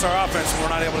know, it hurts our offense when we're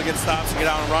not able to get stops and get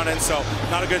out and running, so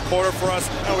not a good quarter for us.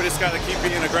 You know, we just got to keep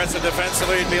being aggressive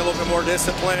defensively and be a little bit more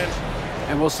disciplined.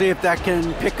 And we'll see if that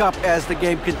can pick up as the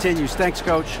game continues. Thanks,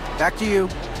 Coach. Back to you.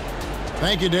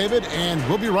 Thank you, David, and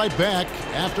we'll be right back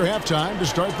after halftime to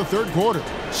start the third quarter.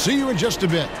 See you in just a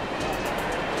bit.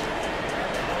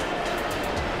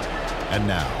 And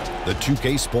now, the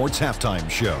 2K Sports Halftime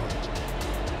Show.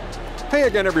 Hey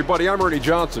again, everybody. I'm Ernie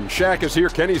Johnson. Shaq is here.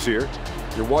 Kenny's here.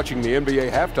 You're watching the NBA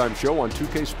Halftime Show on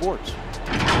 2K Sports.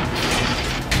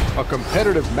 A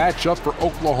competitive matchup for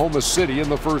Oklahoma City in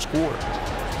the first quarter.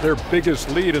 Their biggest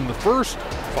lead in the first,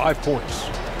 5 points.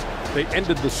 They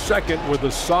ended the second with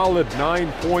a solid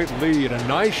 9-point lead. A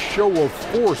nice show of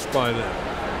force by them.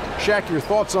 Shaq, your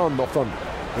thoughts on the Thunder?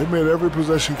 They made every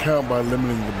possession count by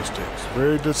limiting the mistakes.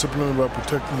 Very disciplined about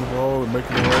protecting the ball and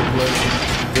making the right play.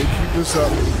 If they keep this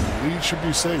up, the lead should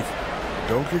be safe.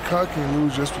 Don't get cocky and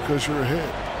lose just because you're ahead.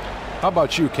 How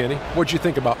about you, Kenny? What'd you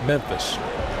think about Memphis?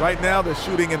 Right now, they're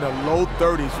shooting in the low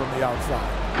 30s from the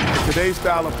outside. In today's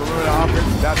style of perimeter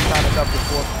offense, that's not enough to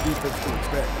force defense to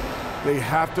expect. They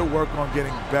have to work on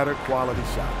getting better quality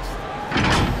shots.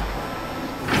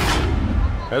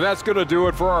 And that's going to do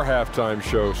it for our halftime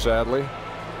show, sadly.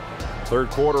 Third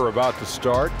quarter about to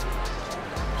start.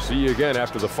 See you again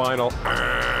after the final.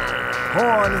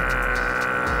 Horn.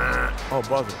 Oh,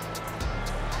 buzzer.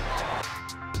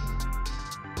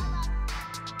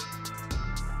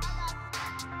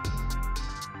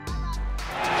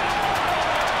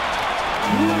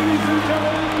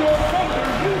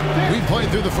 We played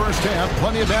through the first half.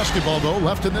 Plenty of basketball, though,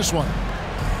 left in this one.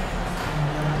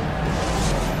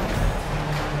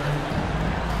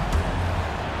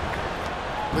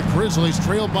 The Grizzlies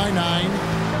trailed by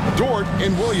 9. Dort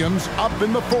and Williams up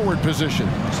in the forward positions.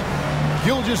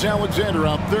 Gilgeous-Alexander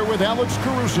out there with Alex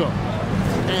Caruso.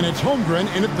 And it's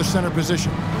Holmgren in at the center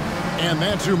position. And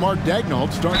that's who Mark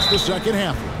Daigneault starts the second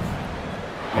half.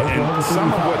 And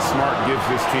some of what Smart gives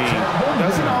this team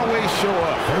doesn't always show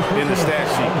up in the stat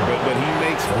sheet, but he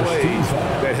makes plays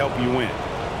that help you win.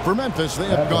 For Memphis, they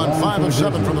have gone 5 of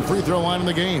 7 from the free throw line in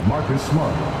the game. Marcus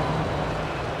Smart.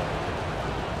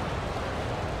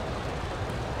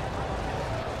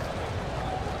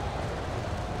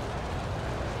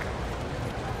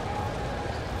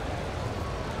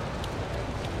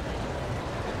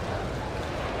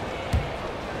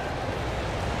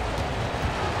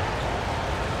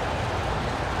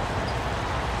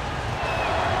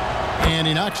 And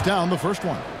he knocks down the first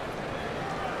one.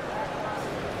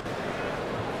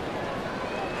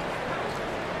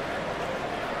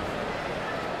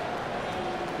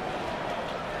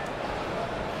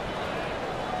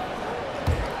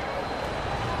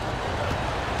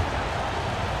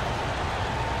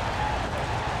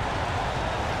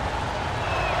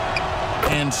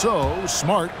 And so,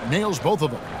 Smart nails both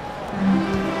of them.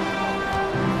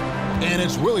 And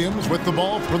it's Williams with the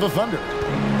ball for the Thunder.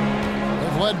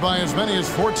 They've led by as many as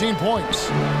 14 points.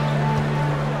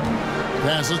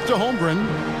 Passes to Holmgren.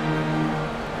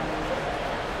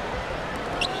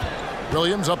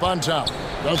 Williams up on top.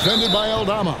 Defended by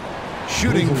Aldama.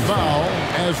 Shooting foul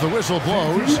as the whistle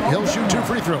blows. He'll shoot 2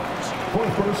 free throws. For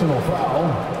personal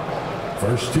foul.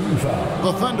 First team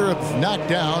foul. The Thunder have knocked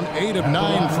down 8 of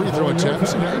 9 free throw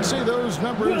attempts, and I'd say those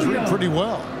numbers read pretty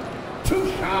well.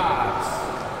 2 shots.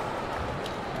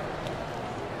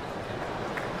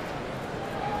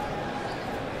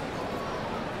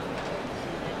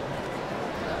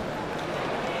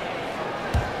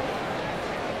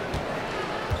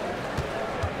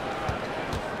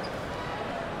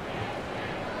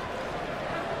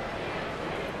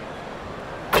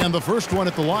 And the first one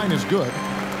at the line is good.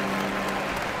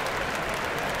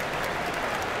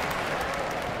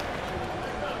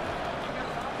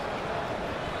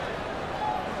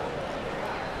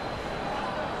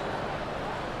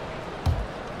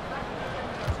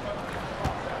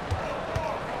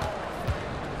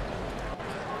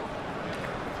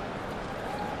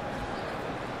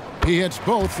 He hits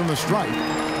both from the stripe.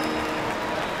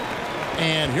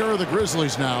 And here are the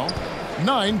Grizzlies now.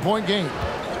 9-point game.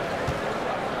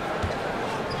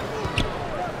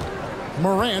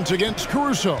 Morant against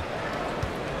Caruso.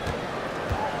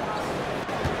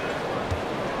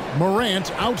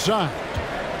 Morant outside.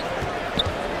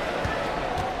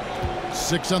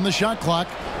 6 on the shot clock.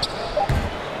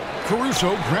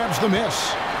 Caruso grabs the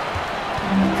miss.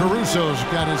 Caruso's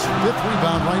got his 5th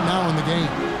rebound right now in the game.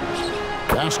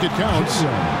 Basket counts.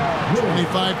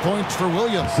 25 points for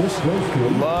Williams.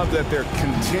 Love that they're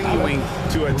continuing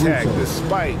to attack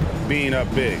despite being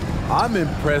up big. I'm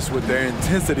impressed with their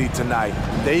intensity tonight.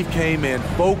 They came in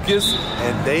focused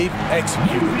and they've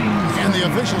executed. And the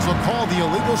officials will call the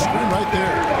illegal screen right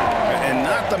there. And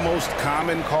not the most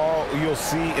common call you'll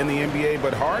see in the NBA,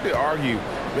 but hard to argue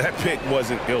that pick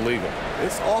wasn't illegal.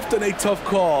 It's often a tough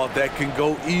call that can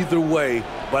go either way,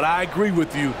 but I agree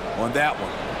with you on that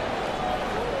one.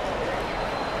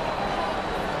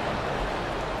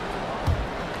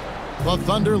 The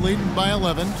Thunder leading by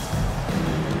 11.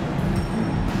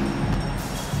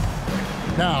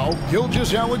 Now,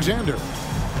 Gilgeous-Alexander.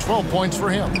 12 points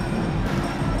for him.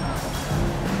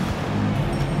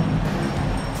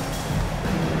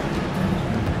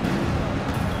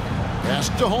 Pass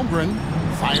to Holmgren.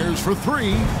 Fires for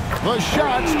 3. The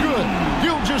shot's good.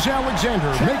 Gilgeous-Alexander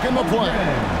making the play.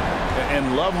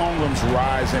 And love Holmgren's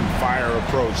rise and fire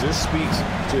approach. This speaks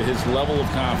to his level of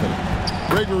confidence.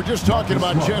 Greg, we were just talking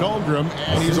about Chet Holmgren,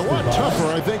 and he's a lot tougher,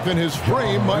 I think, than his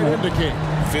frame might indicate.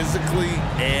 Physically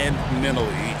and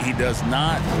mentally, he does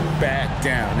not back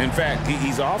down. In fact,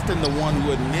 he's often the one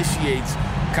who initiates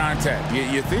contact.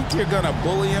 You think you're going to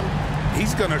bully him?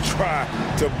 He's going to try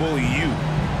to bully you.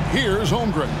 Here's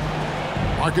Holmgren.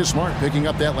 Marcus Smart picking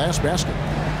up that last basket.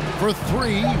 For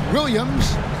 3,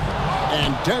 Williams.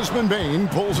 And Desmond Bane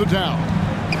pulls it down.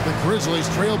 The Grizzlies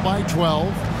trail by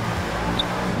 12.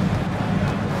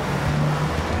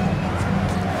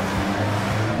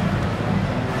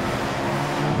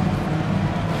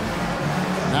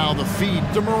 Now the feed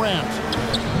to Morant.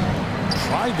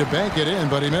 Tried to bank it in,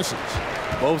 but he misses.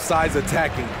 Both sides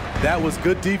attacking. That was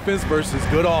good defense versus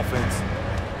good offense.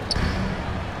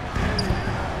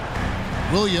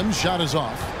 Williams' shot is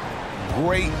off.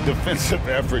 Great defensive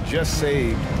effort, just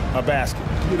saved a basket.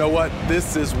 You know what?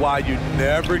 This is why you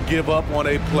never give up on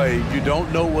a play. You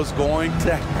don't know what's going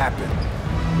to happen.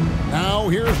 Now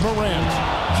here's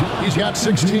Morant. He's got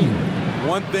 16.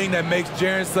 One thing that makes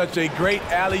Jaren such a great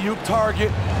alley-oop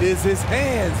target is his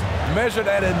hands, measured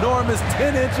at enormous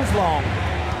 10 inches long.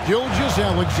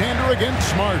 Gilgeous-Alexander against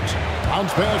Smart.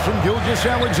 Bounce pass from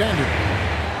Gilgeous-Alexander.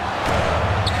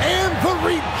 And the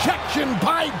rejection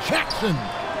by Jackson.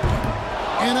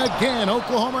 And again,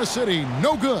 Oklahoma City,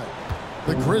 no good.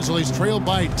 The Grizzlies trail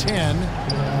by 10.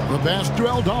 The pass to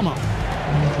Aldama.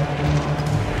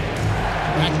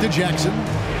 Back to Jackson.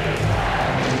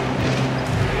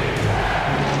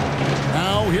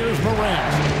 Now here's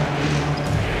Morant.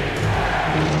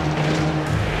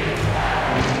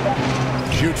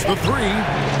 Shoots the 3.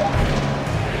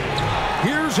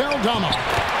 Here's Aldama.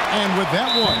 And with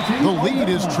that one, the lead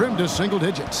is trimmed to single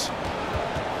digits.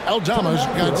 Aldama's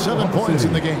got 7 points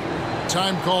in the game.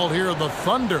 Time called here. The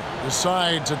Thunder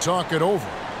decide to talk it over.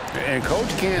 And coach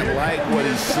can't like what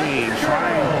he's seeing,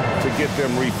 trying to get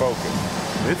them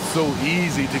refocused. It's so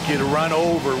easy to get run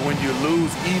over when you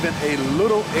lose even a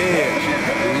little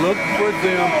edge. Look for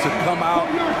them to come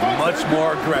out much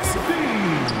more aggressive.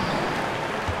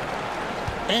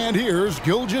 And here's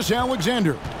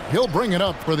Gilgeous-Alexander. He'll bring it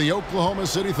up for the Oklahoma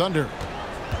City Thunder.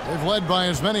 They've led by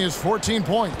as many as 14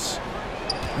 points.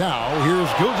 Now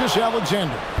here's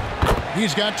Gilgeous-Alexander.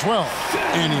 He's got 12,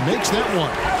 and he makes that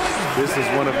one. This is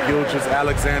one of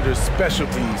Gilgeous-Alexander's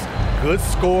specialties. Good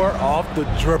score off the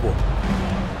dribble.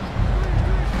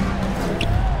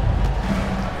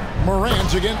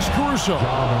 Morant against Caruso.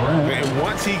 And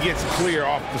once he gets clear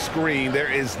off the screen,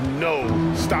 there is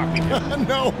no stopping him.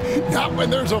 No, not when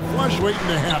there's a flush waiting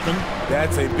to happen.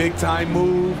 That's a big-time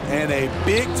move and a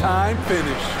big-time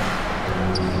finish.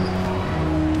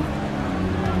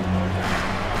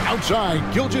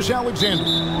 Outside, Gilgeous-Alexander.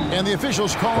 And the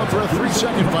officials calling for a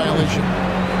 3-second violation.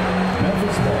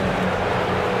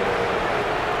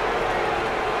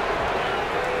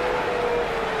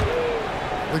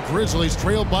 The Grizzlies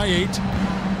trail by 8.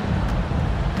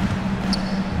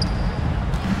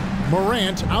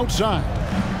 Morant outside.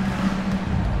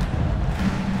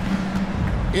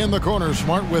 In the corner,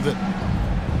 Smart with it.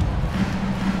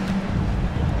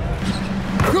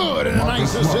 Good, and a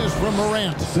nice assist from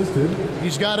Morant.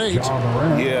 He's got 8.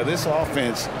 Yeah, this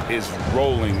offense is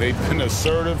rolling. They've been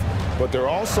assertive, but they're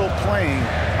also playing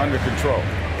under control.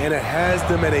 And it has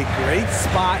them at a great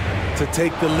spot to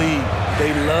take the lead.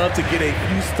 They love to get a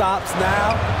few stops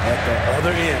now at the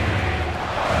other end.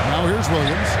 Now here's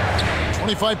Williams.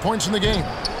 25 points in the game.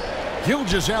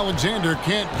 Gilgeous-Alexander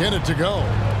can't get it to go.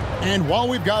 And while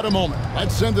we've got a moment,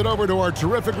 let's send it over to our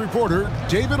terrific reporter,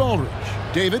 David Aldridge.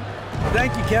 David?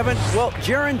 Thank you, Kevin. Well,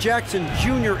 Jaren Jackson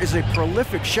Jr. is a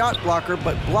prolific shot blocker,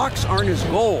 but blocks aren't his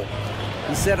goal.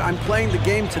 He said, I'm playing the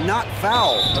game to not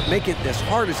foul, but make it as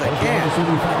hard as I can.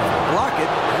 Block it,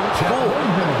 and it's cool.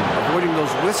 Avoiding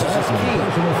those whistles is key.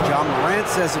 John Morant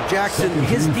says of Jackson,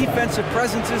 his defensive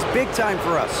presence is big time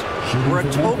for us. We're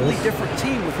a totally different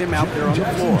team with him out there on the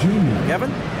floor.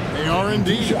 Kevin? They are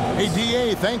indeed. Hey,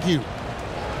 DA, thank you.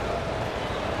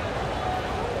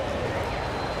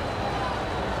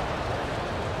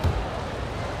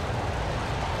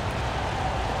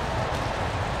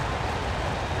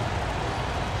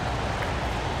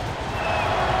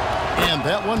 And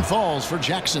that one falls for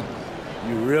Jackson.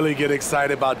 You really get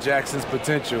excited about Jackson's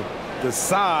potential. The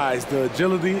size, the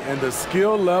agility, and the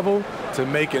skill level to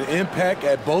make an impact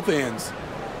at both ends.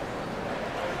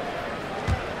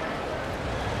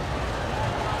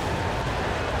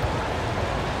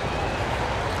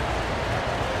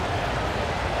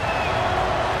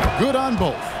 Good on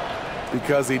both.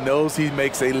 Because he knows he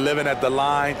makes a living at the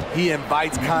line, he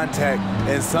invites contact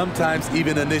and sometimes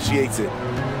even initiates it.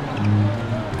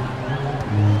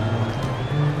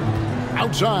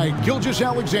 Outside,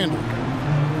 Gilgeous-Alexander.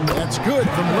 That's good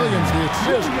from Williams. The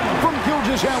assist from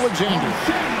Gilgeous-Alexander.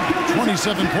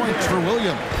 27 points for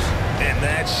Williams. And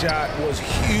that shot was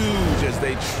huge as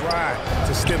they try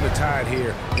to stem the tide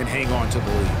here and hang on to the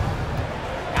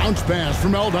lead. Bounce pass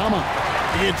from Aldama.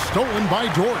 It's stolen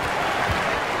by Dort.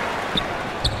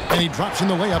 And he drops in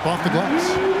the layup off the glass.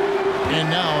 And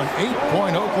now an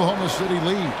 8-point Oklahoma City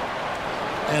lead.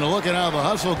 And look at how the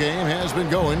hustle game has been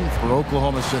going for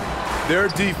Oklahoma City. Their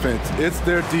defense, it's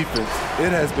their defense.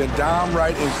 It has been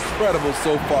downright incredible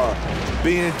so far.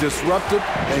 Being disruptive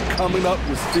and coming up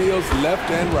with steals left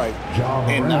and right.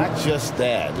 And not just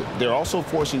that, they're also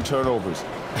forcing turnovers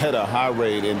at a high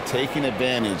rate and taking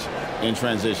advantage in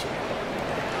transition.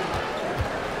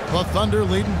 The Thunder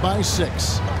leading by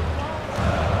 6.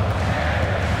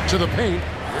 To the paint,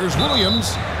 here's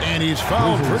Williams, and he's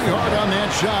fouled pretty hard on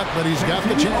that shot, but he's got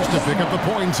the chance to pick up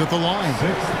the points at the line.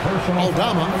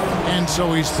 Aldama, and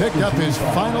so he's picked up his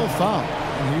final foul,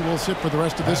 and he will sit for the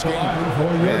rest of this game.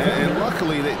 And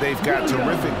luckily, they've got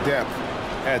terrific depth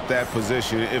at that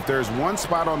position. If there's one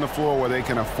spot on the floor where they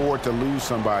can afford to lose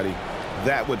somebody,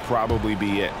 that would probably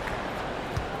be it.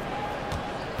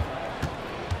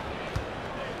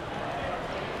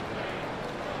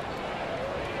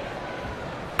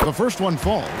 The first one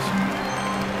falls.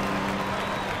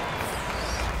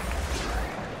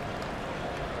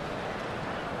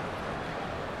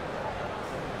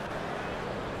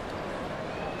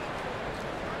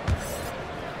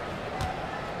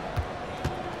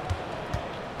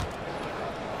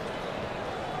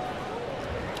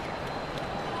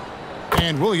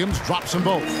 And Williams drops them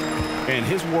both. And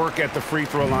his work at the free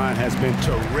throw line has been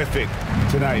terrific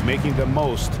tonight, making the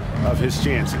most of his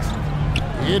chances.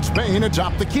 It's Payne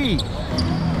atop the key.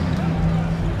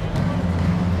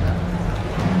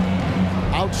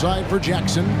 Outside for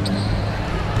Jackson.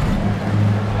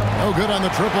 No good on the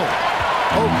triple.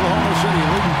 Oklahoma City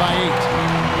leading by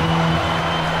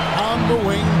 8. On the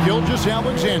wing,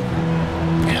 Gilgeous-Alexander.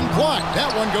 And blocked.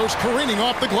 That one goes careening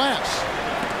off the glass.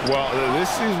 Well, this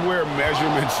is where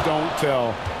measurements don't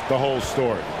tell the whole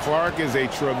story. Clark is a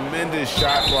tremendous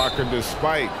shot blocker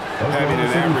despite having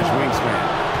an average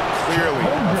wingspan. Clearly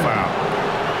a foul.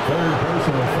 Third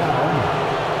personal foul.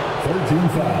 13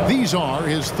 fouls. These are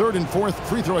his third and fourth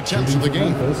free throw attempts of the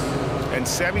game. And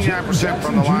 79%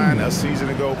 from the line a season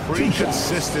ago. Pretty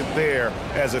consistent there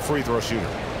as a free throw shooter.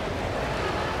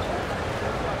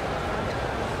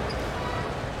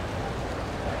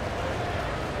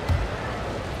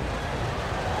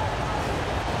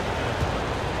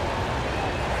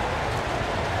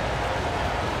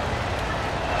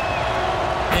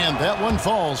 And that one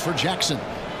falls for Jackson.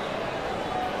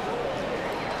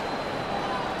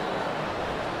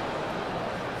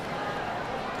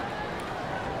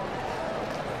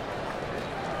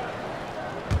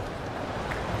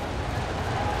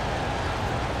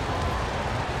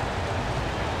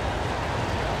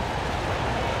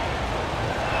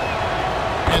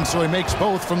 And so he makes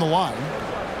both from the line.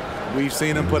 We've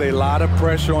seen him put a lot of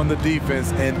pressure on the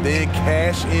defense and then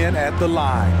cash in at the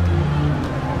line.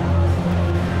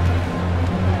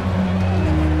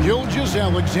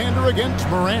 Gilgeous-Alexander against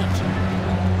Morant.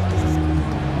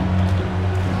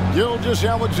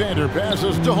 Gilgeous-Alexander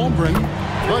passes to Holmgren.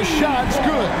 The shot's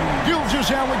good.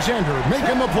 Gilgeous-Alexander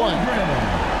making the play.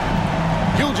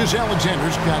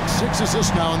 Gilgeous-Alexander's got 6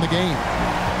 assists now in the game.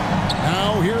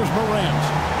 Now here's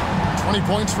Morant. 20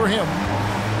 points for him.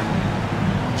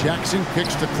 Jackson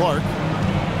kicks to Clark.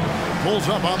 Pulls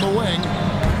up on the wing.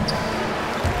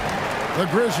 The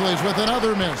Grizzlies with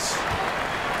another miss.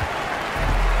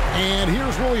 And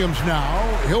here's Williams now.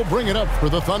 He'll bring it up for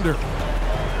the Thunder.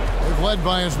 They've led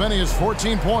by as many as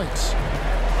 14 points.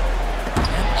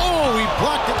 And oh, he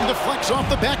blocked it and deflects off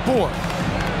the backboard.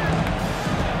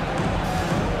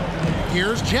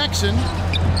 Here's Jackson.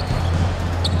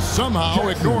 Somehow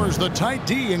ignores the tight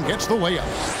D and gets the layup.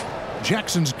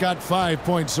 Jackson's got 5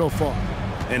 points so far.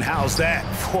 And how's that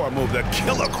for a move? The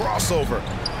killer crossover.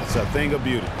 It's a thing of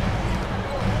beauty.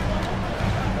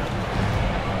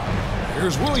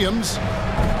 Here's Williams.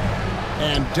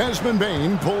 And Desmond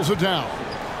Bane pulls it down.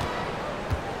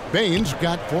 Bane's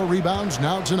got 4 rebounds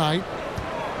now tonight.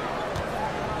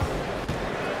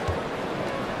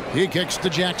 He kicks to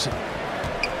Jackson.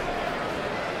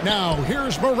 Now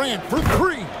here's Morant for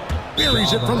 3.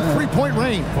 Buries it from three-point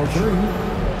range.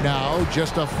 Now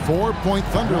just a 4-point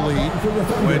Thunder lead.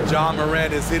 When John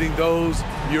Morant is hitting those,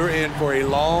 you're in for a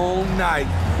long night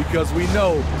because we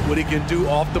know what he can do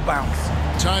off the bounce.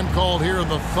 Time called here.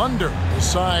 The Thunder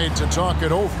decide to talk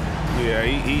it over. Yeah,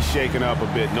 he's shaken up a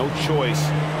bit. No choice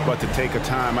but to take a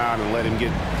timeout and let him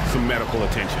get some medical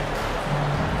attention.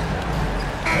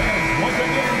 Once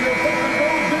again, your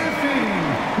final team.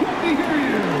 Let me hear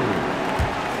you.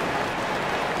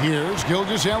 Here's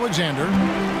Gilgeous-Alexander.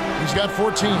 He's got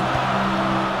 14.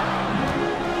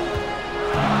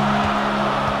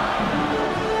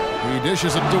 He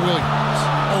dishes it to Williams.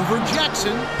 Over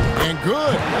Jackson. And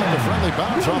good. And the friendly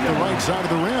bounce off the right side of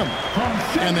the rim.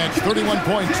 And that's 31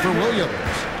 points for Williams.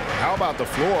 How about the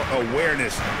floor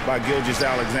awareness by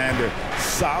Gilgeous-Alexander?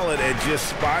 Solid at just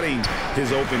spotting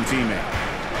his open teammate.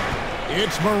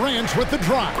 It's Morant with the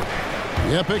drop.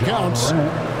 Yep, it counts.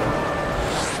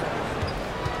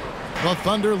 The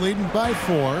Thunder leading by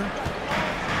 4.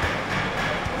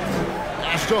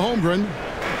 Pass to Holmgren.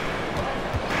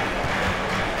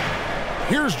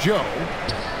 Here's Joe.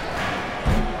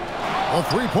 A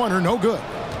three-pointer, no good.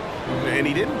 And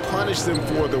he didn't punish them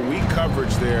for the weak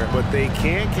coverage there, but they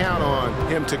can't count on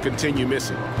him to continue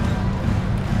missing.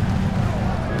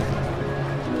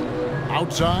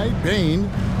 Outside, Bane.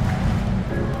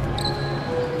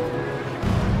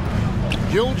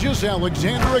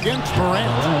 Gilgeous-Alexander against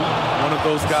Morant. One of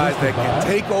those guys that can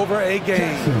take over a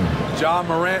game. John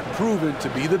Morant proven to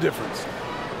be the difference.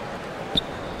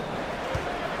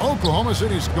 Oklahoma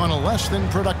City's gone a less than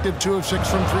productive 2 of 6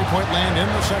 from three-point land in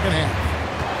the second half.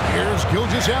 Here's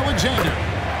Gilgeous-Alexander.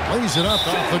 Lays it up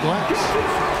off the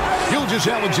glass.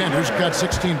 Gilgeous-Alexander's got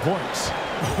 16 points.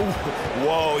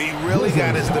 Whoa, he really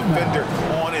got his defender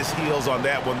on his heels on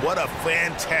that one. What a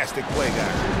fantastic play,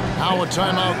 guys. Now a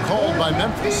timeout called by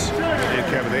Memphis. And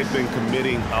Kevin, they've been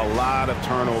committing a lot of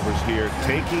turnovers here.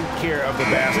 Taking care of the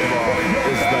basketball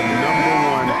is the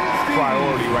 #1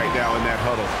 priority right now in that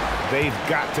huddle. They've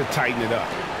got to tighten it up.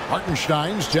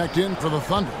 Hartenstein's checked in for the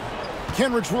Thunder.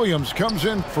 Kenrich Williams comes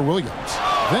in for Williams.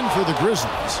 Then for the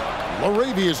Grizzlies,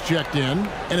 Laravia's checked in,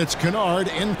 and it's Kennard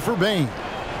in for Bane.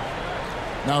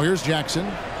 Now here's Jackson.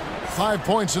 5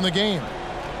 points in the game.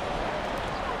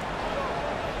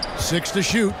 6 to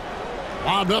shoot.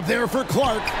 Lobbed up there for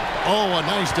Clark. Oh, a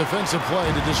nice defensive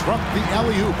play to disrupt the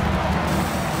alley-oop.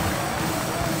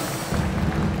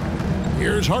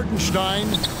 Here's Hartenstein.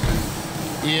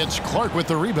 It's Clark with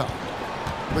the rebound.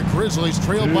 The Grizzlies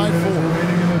trail by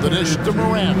 4. The dish to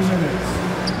Morant.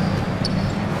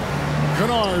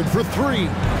 Kennard for 3.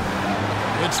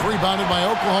 It's rebounded by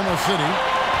Oklahoma City.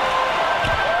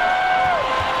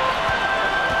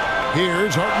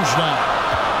 Here's Hartenstein.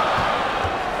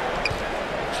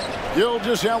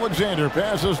 Gilgeous-Alexander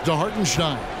passes to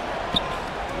Hartenstein.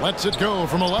 Lets it go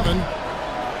from 11.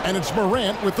 And it's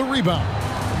Morant with the rebound.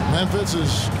 Memphis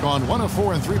has gone 1 of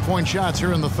 4 in three-point shots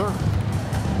here in the third.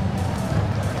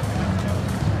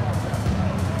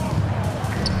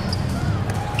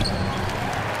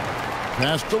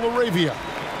 Pass to Laravia.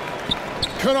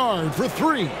 Kennard for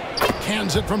 3.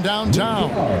 Cans it from downtown.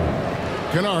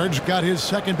 Kennard's got his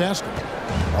second basket.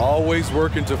 Always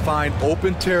working to find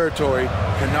open territory.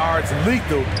 Kennard's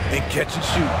lethal in catch and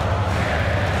shoot.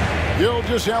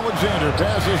 Gilgeous-Alexander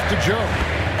passes to Joe.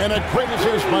 And a great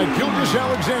assist by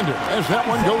Gilgeous-Alexander as that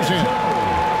one goes in.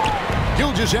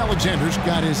 Gilgeous-Alexander's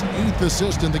got his 8th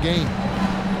assist in the game.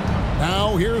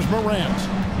 Now here's Morant.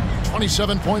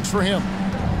 27 points for him.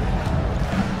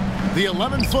 The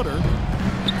 11-footer.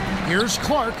 Here's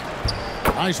Clark.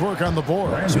 Nice work on the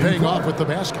boards, paying off with the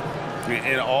basket.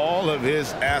 And all of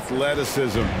his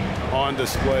athleticism on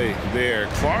display there.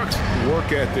 Clark's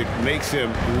work ethic makes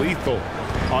him lethal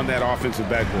on that offensive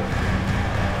backboard.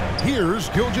 Here's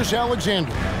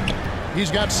Gilgeous-Alexander. He's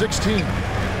got 16.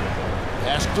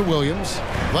 Pass to Williams.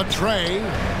 The tray.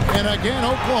 And again,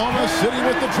 Oklahoma City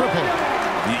with the triple.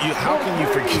 How can you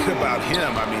forget about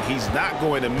him? I mean, he's not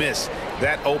going to miss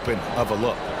that open of a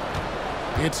look.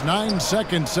 It's 9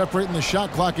 seconds separating the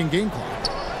shot clock and game clock.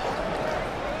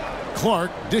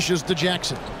 Clark dishes to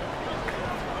Jackson.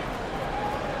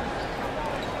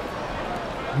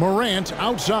 Morant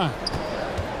outside.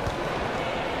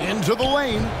 Into the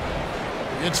lane.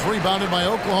 It's rebounded by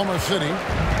Oklahoma City.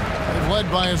 They've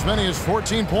led by as many as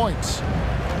 14 points.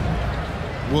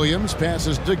 Williams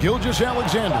passes to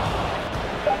Gilgeous-Alexander.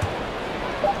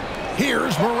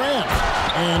 Here's Morant.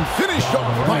 And finished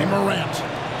off by Morant.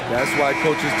 That's why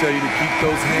coaches tell you to keep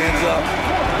those hands up.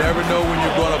 Never know when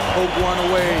you're going to poke one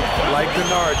away like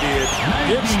Kennard did.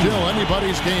 It's still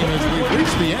anybody's game as we've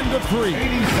reached the end of 3.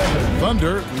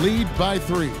 Thunder lead by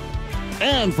 3.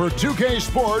 And for 2K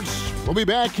Sports, we'll be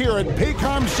back here at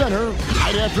Paycom Center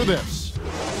right after this.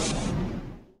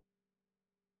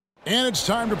 And it's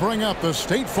time to bring up the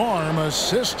State Farm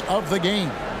assist of the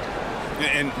game.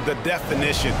 And the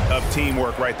definition of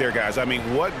teamwork right there, guys. I mean,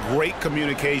 what great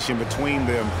communication between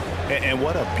them, and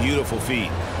what a beautiful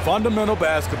feed. Fundamental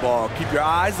basketball. Keep your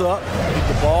eyes up,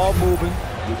 keep the ball moving.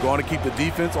 You're going to keep the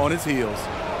defense on its heels.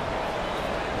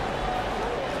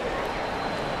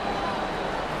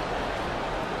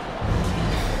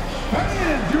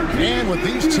 And with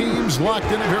these teams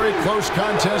locked in a very close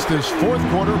contest, this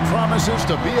 4th quarter promises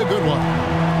to be a good one.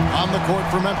 On the court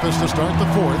for Memphis to start the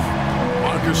 4th.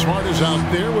 Marcus Smart is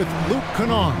out there with Luke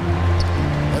Kennard.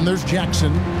 And there's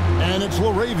Jackson. And it's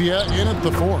LaRavia in at the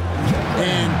 4th.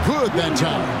 And good that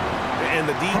time. And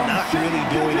the D not really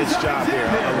doing its job there.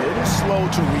 A little slow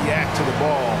to react to the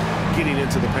ball getting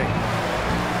into the paint.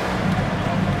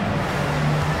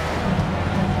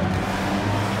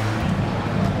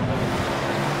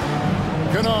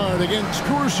 Kennard against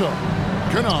Caruso.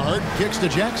 Kennard kicks to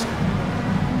Jackson.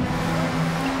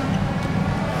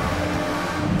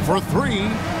 For 3,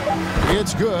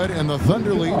 it's good, and the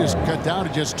Thunder lead is cut down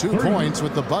to just 2 points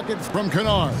with the bucket from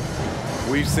Kennard.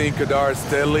 We've seen Kennard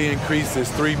steadily increase his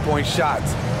 3-point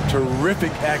shots.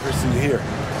 Terrific accuracy here.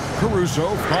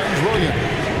 Caruso finds Williams.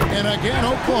 And again,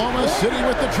 Oklahoma City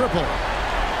with the triple.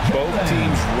 Both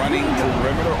teams running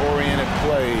perimeter-oriented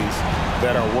plays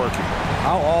that are working.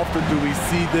 How often do we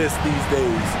see this these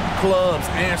days? Clubs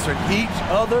answering each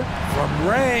other from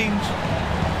range.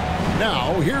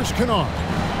 Now, here's Kennard.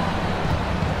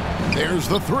 There's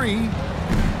the 3.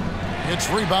 It's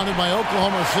rebounded by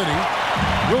Oklahoma City.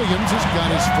 Williams has got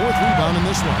his 4th rebound in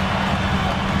this one.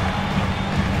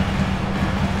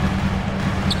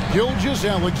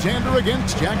 Gilgeous-Alexander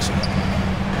against Jackson.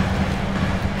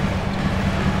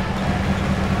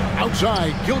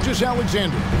 Outside,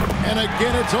 Gilgeous-Alexander. And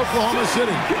again, it's Oklahoma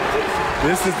City.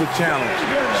 This is the challenge.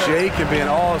 Shea can be an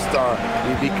all-star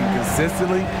if he can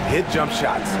consistently hit jump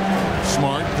shots.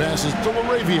 Smart passes to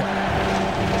LaRavia.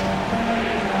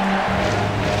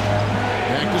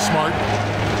 Back to Smart.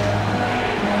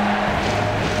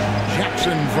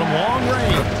 Jackson from long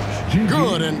range.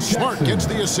 Good, and Smart gets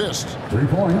the assist. 3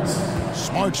 points.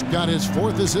 Smart's got his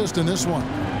 4th assist in this one.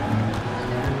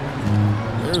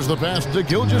 There's the pass to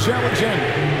Gilgeous-Alexander.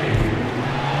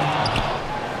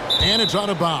 And it's out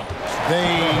of bounds. They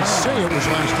say it was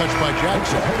last touched by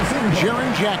Jackson.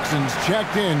 Jaren Jackson's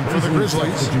checked in for the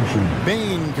Grizzlies.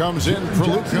 Bain comes in for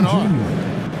Luke Kennard.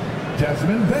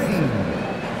 Jasmine Bain.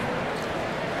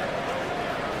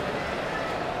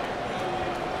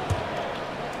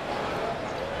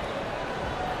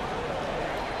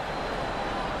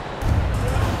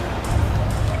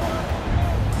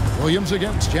 Williams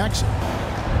against Jackson.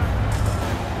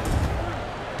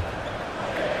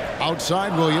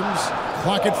 Outside Williams.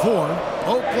 Clock at 4.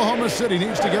 Oklahoma City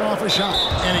needs to get off a shot.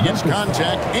 And he gets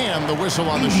contact and the whistle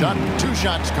on the shot. 2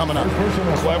 shots coming up.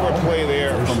 Clever play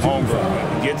there from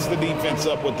Holmgren. Gets the defense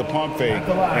up with the pump fake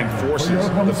and forces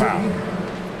the foul.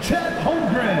 Chet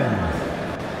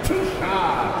Holmgren. 2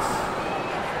 shots.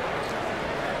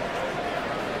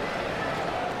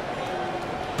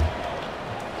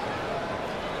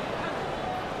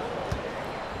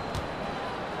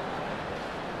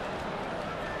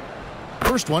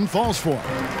 First one falls for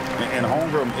him. And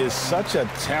Holmgren is such a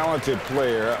talented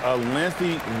player, a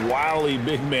lengthy, wily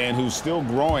big man who's still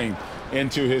growing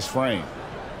into his frame.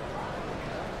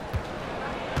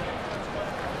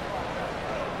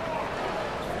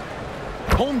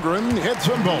 Holmgren hits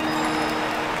them both.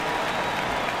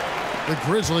 The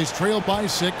Grizzlies trail by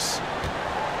 6.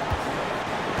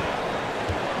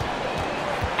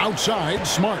 Outside,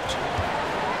 Smart.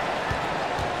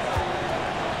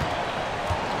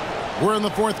 We're in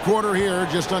the fourth quarter here,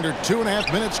 just under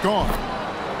 2.5 minutes gone.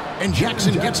 And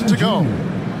Jackson gets it to go.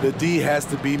 The D has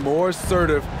to be more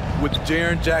assertive with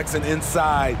Jaren Jackson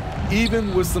inside.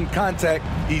 Even with some contact,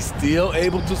 he's still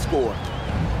able to score.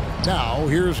 Now,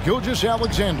 here's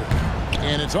Gilgeous-Alexander.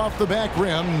 And it's off the back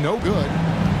rim, no good.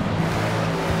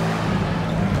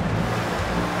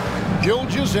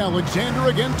 Gilgeous-Alexander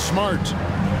against Smart.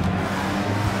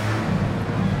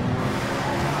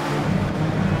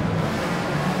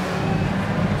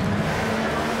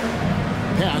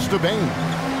 Pass to Bain.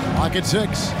 Lock at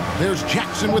 6. There's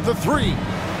Jackson with the 3.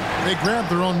 They grab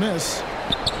their own miss.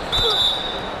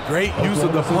 Great use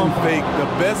of the pump fake. The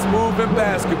best move in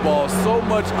basketball. So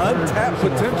much untapped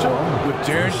potential with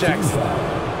Jaren Jackson.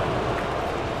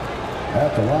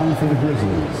 At the line for the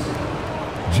Grizzlies,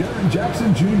 Jaren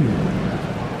Jackson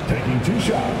Jr. taking 2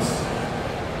 shots.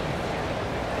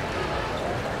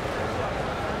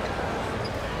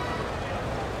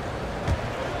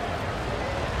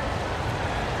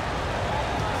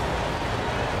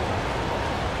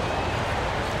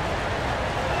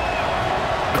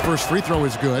 First free throw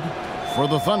is good for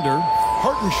the Thunder.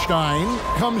 Hartenstein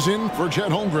comes in for Chet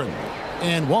Holmgren.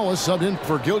 And Wallace subbed in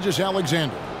for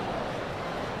Gilgeous-Alexander.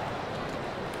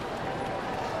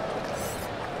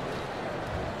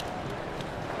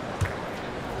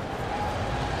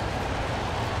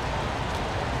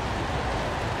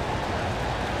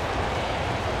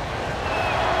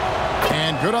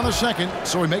 And good on the second,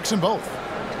 so he makes them both.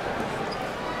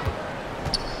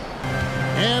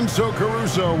 And so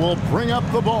Caruso will bring up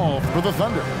the ball for the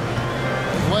Thunder.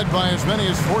 Led by as many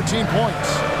as 14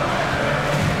 points.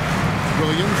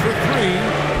 Williams for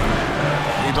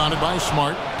 3. Rebounded by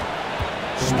Smart.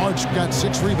 Smart's got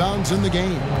 6 rebounds in the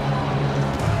game.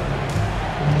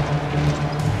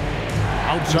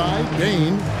 Outside,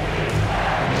 Bain.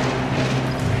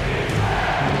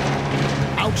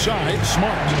 Outside,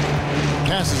 Smart.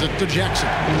 Passes it to Jackson.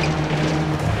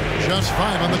 Just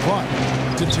 5 on the clock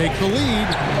to take the lead.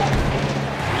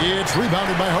 It's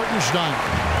rebounded by Hartenstein.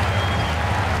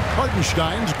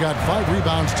 Hartenstein's got 5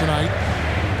 rebounds tonight.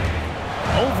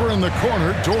 Over in the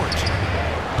corner, Dort.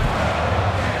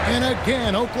 And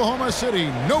again, Oklahoma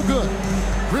City, no good.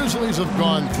 Grizzlies have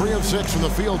gone 3 of 6 from the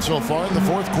field so far in the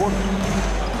fourth quarter.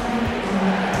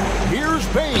 Here's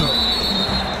Bain.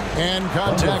 And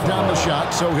contact on the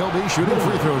shot, so he'll be shooting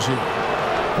free throws here.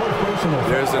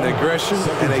 There's an aggression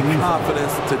and a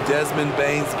confidence to Desmond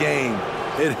Bain's game.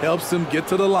 It helps him get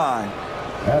to the line.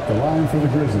 At the line for the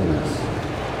Grizzlies,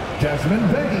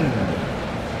 Desmond Bain,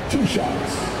 2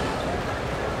 shots.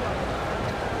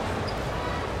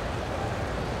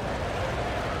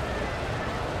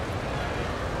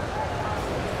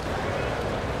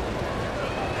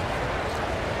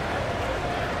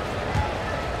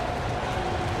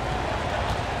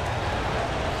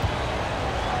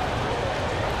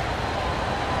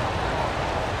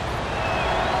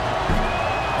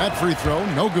 That free throw,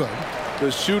 no good. The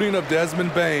shooting of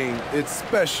Desmond Bain, it's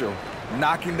special.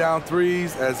 Knocking down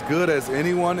threes as good as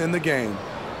anyone in the game.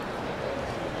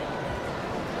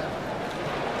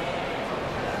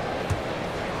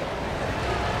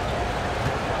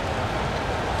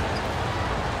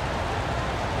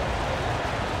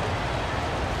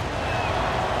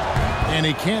 And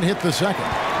he can't hit the second.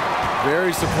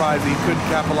 Very surprised he couldn't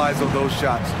capitalize on those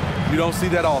shots. You don't see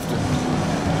that often.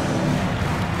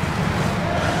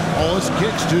 Wallace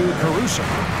kicks to Caruso.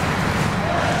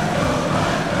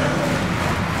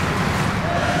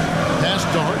 Pass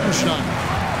to Hartenstein.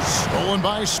 Stolen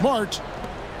by Smart.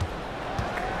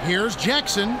 Here's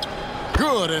Jackson.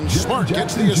 Good, and Smart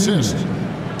gets the assist.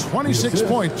 26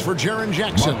 points for Jaren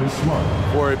Jackson.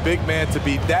 For a big man to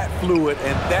be that fluid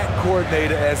and that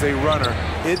coordinated as a runner,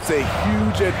 it's a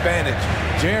huge advantage.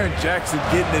 Jaren Jackson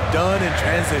getting it done in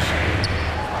transition.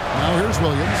 Now here's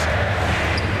Williams.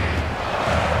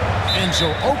 And so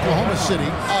Oklahoma City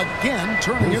again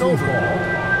turning it over.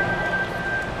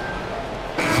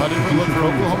 Cut it look for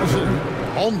Oklahoma City.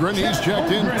 Holmgren, he's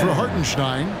checked in for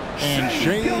Hartenstein. And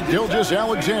Shai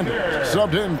Gilgeous-Alexander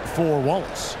subbed in for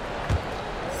Wallace.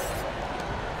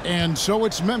 And so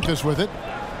it's Memphis with it.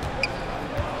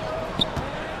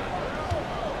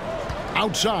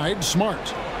 Outside,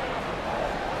 Smart.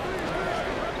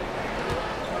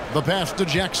 The pass to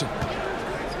Jackson.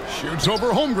 Shoots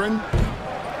over Holmgren.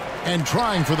 And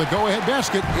trying for the go-ahead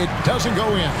basket. It doesn't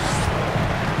go in.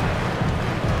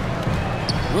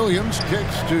 Williams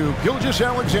kicks to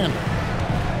Gilgeous-Alexander.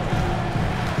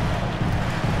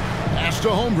 Pass to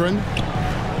Holmgren.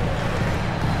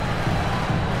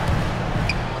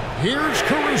 Here's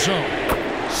Caruso.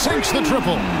 Sinks the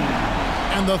triple.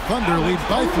 And the Thunder lead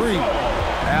by 3.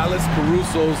 Alex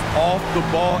Caruso's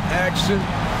off-the-ball action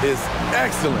is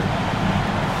excellent.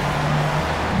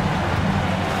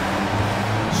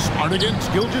 Smart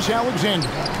against Gilgeous-Alexander.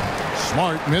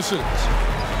 Smart misses.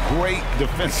 Great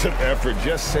defensive effort,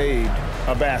 just saved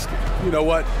a basket. You know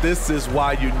what? This is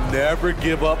why you never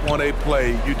give up on a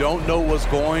play. You don't know what's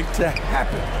going to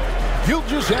happen.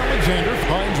 Gilgeous-Alexander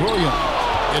finds Williams.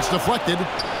 It's deflected.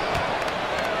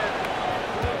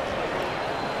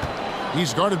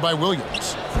 He's guarded by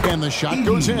Williams. And the shot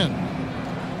goes in.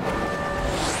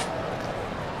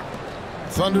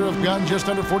 Thunder have gotten just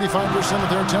under 45% of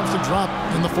their attempts to drop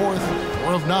in the fourth.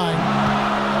 4 of 9.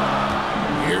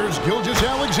 Here's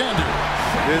Gilgeous-Alexander.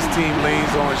 This team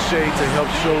leans on Shea to help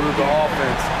shoulder the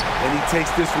offense, and he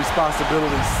takes this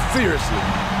responsibility seriously.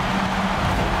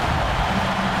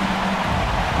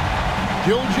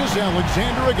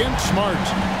 Gilgeous-Alexander against Smart.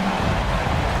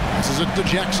 Passes it to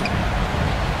Jackson.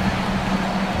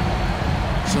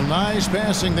 Some nice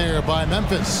passing there by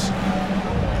Memphis.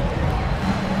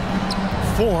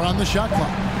 4 on the shot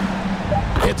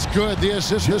clock. It's good. The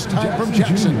assist this time from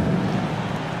Jackson.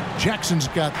 Jackson's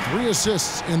got 3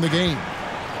 assists in the game.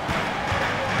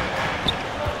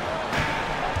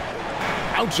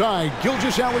 Outside,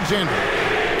 Gilgeous-Alexander.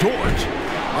 Dort.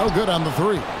 No good on the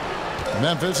 3.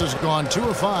 Memphis has gone 2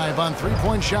 of 5 on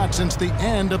 3-point shots since the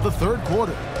end of the third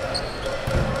quarter.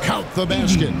 Count the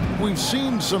basket. We've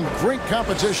seen some great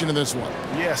competition in this one.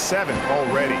 Yeah, 7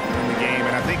 already in the game,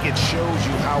 and I think it shows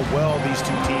you how well these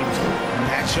two teams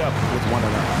match up with one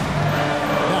another.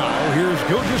 Now, here's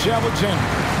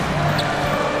Gilgeous-Alexander.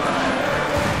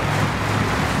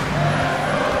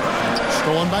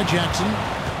 Stolen by Jackson.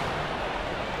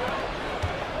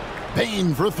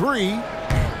 Payne for 3.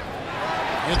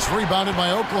 It's rebounded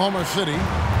by Oklahoma City.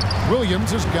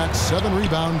 Williams has got 7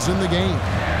 rebounds in the game.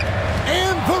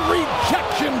 And the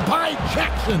rejection by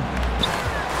Jackson.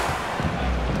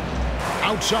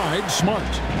 Outside, Smart.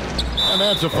 And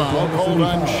that's a foul called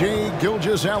on Shea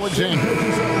Gilgeous-Alexander.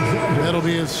 That'll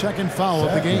be his second foul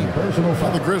of the game.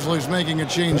 The Grizzlies making a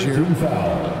change here.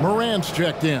 Morant's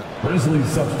checked in. Grizzlies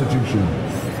substitution.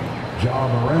 Ja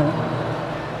Morant.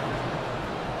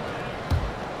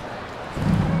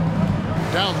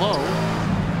 Down low.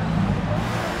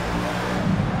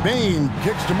 Payne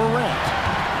kicks to Morant.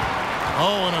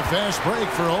 Oh, and a fast break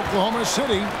for Oklahoma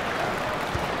City.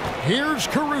 Here's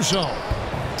Caruso.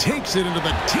 Takes it into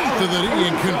the teeth of the knee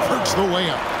and converts the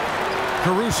layup.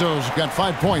 Caruso's got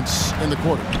 5 points in the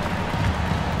quarter.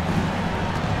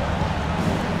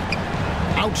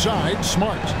 Outside,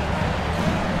 Smart.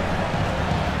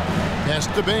 Pass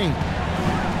to Payne.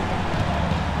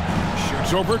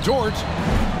 Shoots over Dort.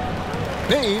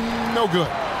 Payne, no good.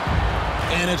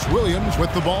 And it's Williams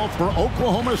with the ball for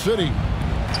Oklahoma City.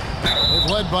 They've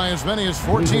led by as many as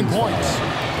 14 points.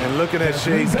 And looking at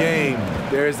Shea's game,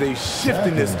 there's a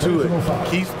shiftiness to it.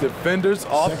 Keeps defenders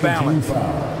off balance.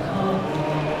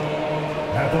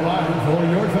 At the line for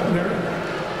your Thunder,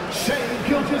 Shea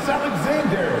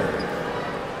Gilgeous-Alexander.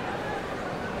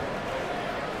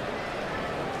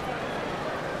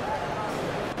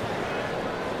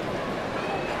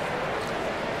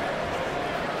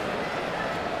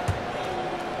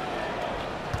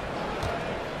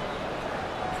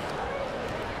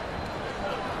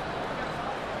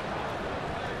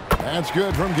 That's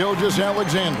good from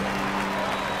Gilgeous-Alexander.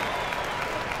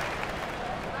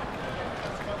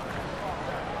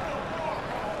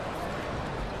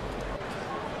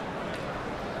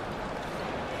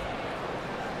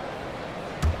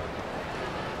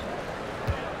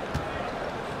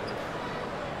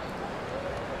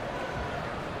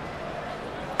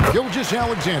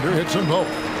 Gilgeous-Alexander hits them both.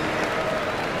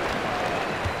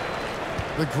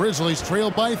 The Grizzlies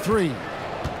trail by 3.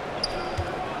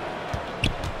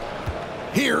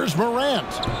 Here's Morant.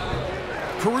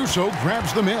 Caruso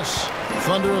grabs the miss.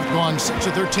 Thunder have gone 6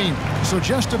 of 13, so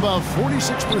just about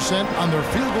 46% on their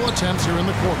field goal attempts here in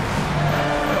the quarter.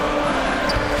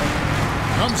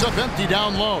 Comes up empty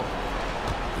down low.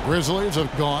 The Grizzlies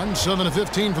have gone 7 of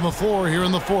 15 from the floor here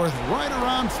in the fourth, right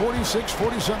around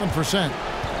 46-47%.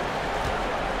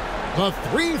 The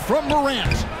 3 from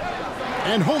Morant.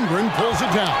 And Holmgren pulls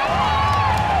it down.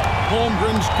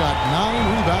 Holmgren's got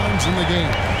 9 rebounds in the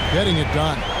game, getting it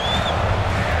done.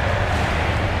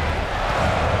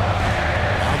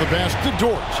 the pass to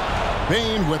Dort.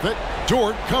 Bane with it.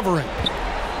 Dort covering.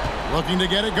 Looking to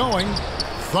get it going.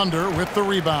 Thunder with the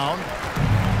rebound.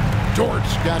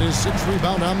 Dort's got his 6th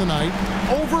rebound on the night.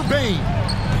 Over Bane.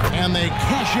 And they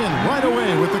cash in right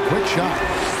away with a quick shot.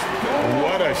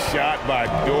 What a shot by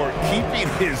Dort, keeping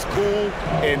his cool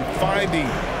and finding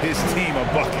his team a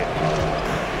bucket.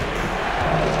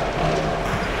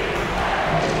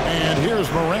 And here's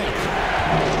Morant.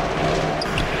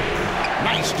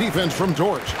 Nice defense from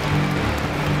Dort.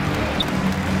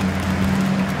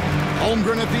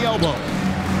 Holmgren at the elbow.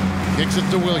 Kicks it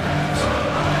to Williams.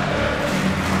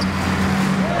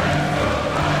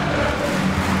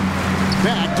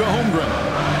 Back to Holmgren.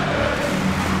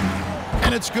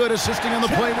 And it's good. Assisting on the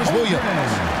play was Williams.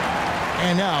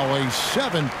 And now a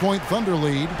 7-point Thunder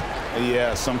lead.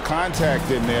 Yeah, some contact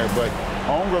in there, but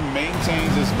Holmgren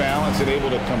maintains his balance and able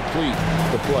to complete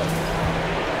the play.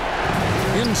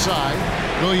 Inside,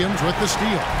 Williams with the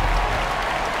steal.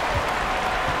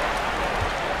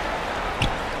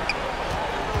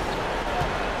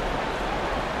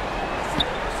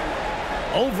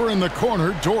 Over in the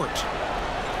corner, Dort.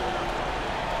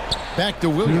 Back to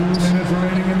Williams. 2 minutes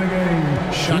remaining in the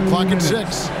game. Shot clock at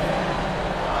 6.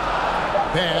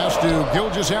 Pass to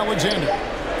Gilgeous-Alexander.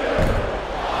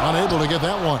 Unable to get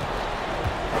that one.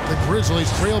 The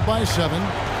Grizzlies trailed by 7.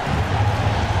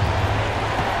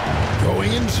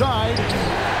 Going inside.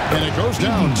 And it goes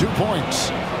down 2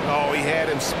 points. Oh, he had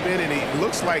him spinning. He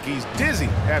looks like he's dizzy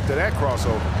after that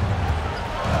crossover.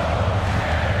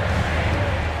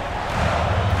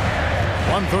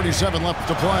 1:37 left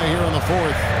to play here in the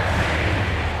 4th.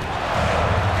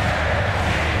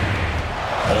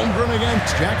 Holmgren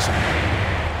against Jackson.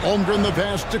 Holmgren the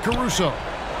pass to Caruso.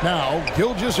 Now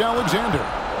Gilgeous-Alexander.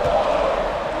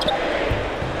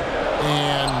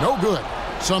 And no good.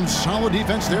 Some solid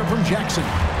defense there from Jackson.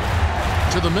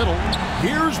 To the middle.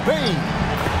 Here's Bane.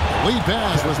 Lead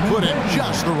pass was put in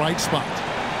just the right spot.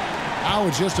 Now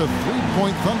it's just a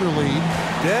 3-point Thunder lead.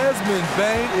 Desmond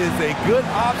Bane is a good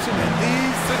option in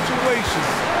these situations.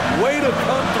 Way to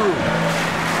come through.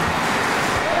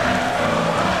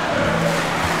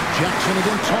 Jackson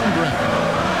against Holmgren.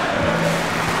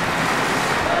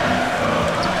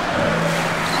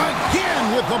 Again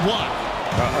with the block.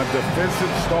 A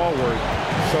defensive stalwart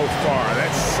so far.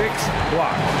 That's 6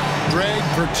 blocks. Greg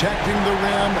protecting the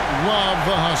rim. Love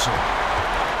the hustle.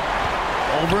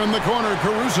 Over in the corner,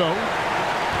 Caruso.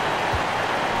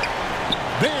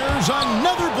 There's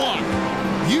another block.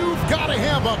 You've got to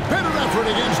have a better effort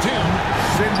against him.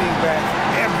 Sending back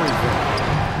everything.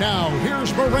 Now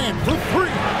here's Morant for 3.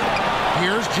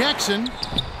 Here's Jackson.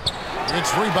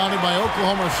 It's rebounded by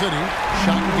Oklahoma City.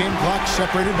 Shot and game clock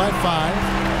separated by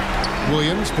 5.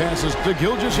 Williams passes to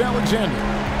Gilgeous-Alexander.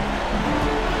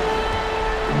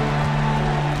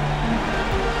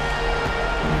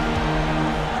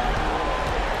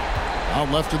 Out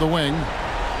left to the wing.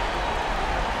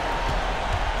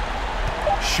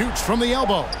 Shoots from the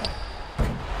elbow.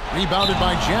 Rebounded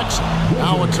by Jackson.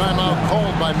 Now a timeout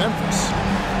called by Memphis.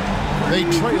 They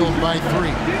trailed by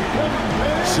 3.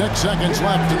 6 seconds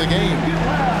left in the game.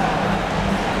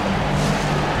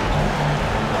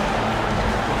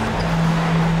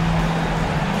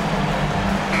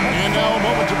 And now a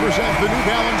moment to present the New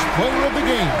Balance Player of the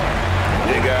Game.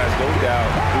 Hey guys, no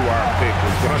doubt who our pick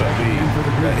is going to be.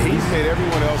 He's made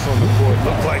everyone else on the court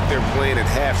look like they're playing at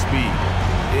half speed.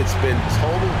 It's been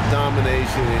total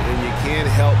domination, and you can't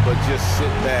help but just sit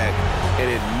back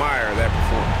and admire that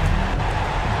performance.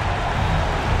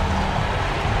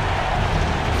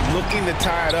 Looking to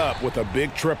tie it up with a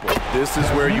big triple. This is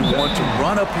where you want to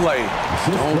run a play.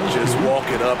 Don't just walk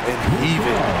it up and heave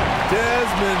it.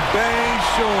 Desmond Bane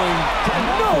showing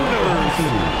no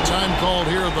nerves. Time called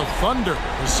here. The Thunder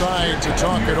decide to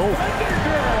talk it over.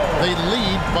 They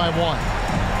lead by 1.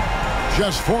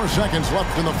 Just 4 seconds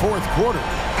left in the 4th quarter.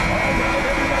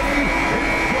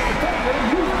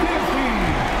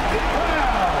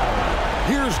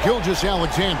 Here's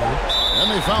Gilgeous-Alexander. And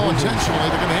they foul intentionally.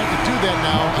 They're going to have to do that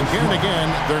now. Again,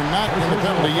 they're not in the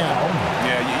penalty yet.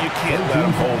 Yeah, you can't let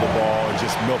them hold the ball and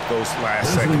just milk those last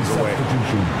seconds away.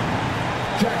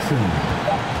 Jackson.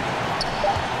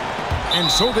 And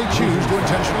so they choose to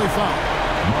intentionally foul.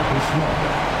 Marcus Smart.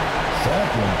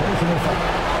 Second personal foul.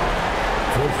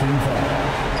 14 foul.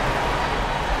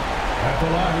 At the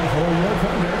line for your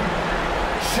Thunder,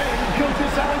 Shai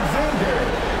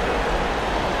Gilgeous-Alexander.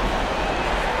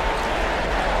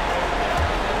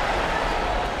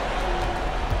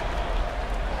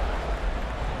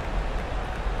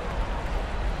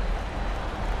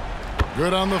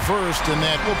 Good on the first, and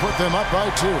that will put them up by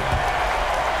 2.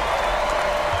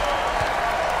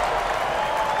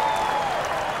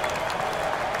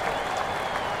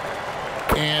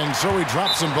 And so he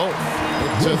drops them both.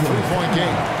 It's a three-point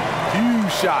game.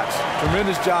 Huge shots.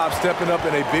 Tremendous job stepping up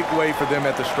in a big way for them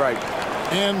at the stripe.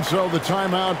 And so the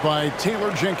timeout by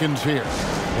Taylor Jenkins here.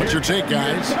 What's your take,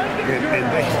 guys? And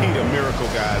they need a miracle,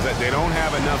 guys. They don't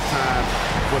have enough time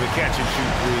for the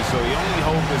catch-and-shoot three, so the only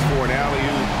hope is for an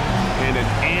alley-oop and an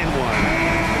and-one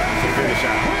to finish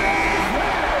out.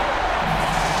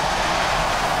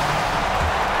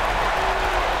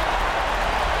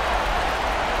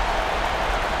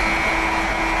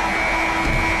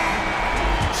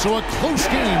 So a close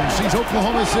game sees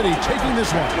Oklahoma City taking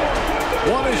this one.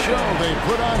 What a show they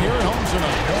put on here at home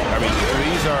tonight. I mean,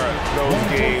 these are those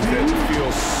games that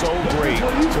feel so great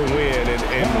to win,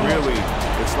 and really,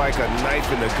 it's like a knife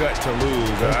in the gut to lose.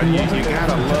 You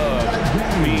gotta love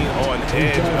being on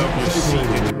edge of your seat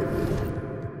and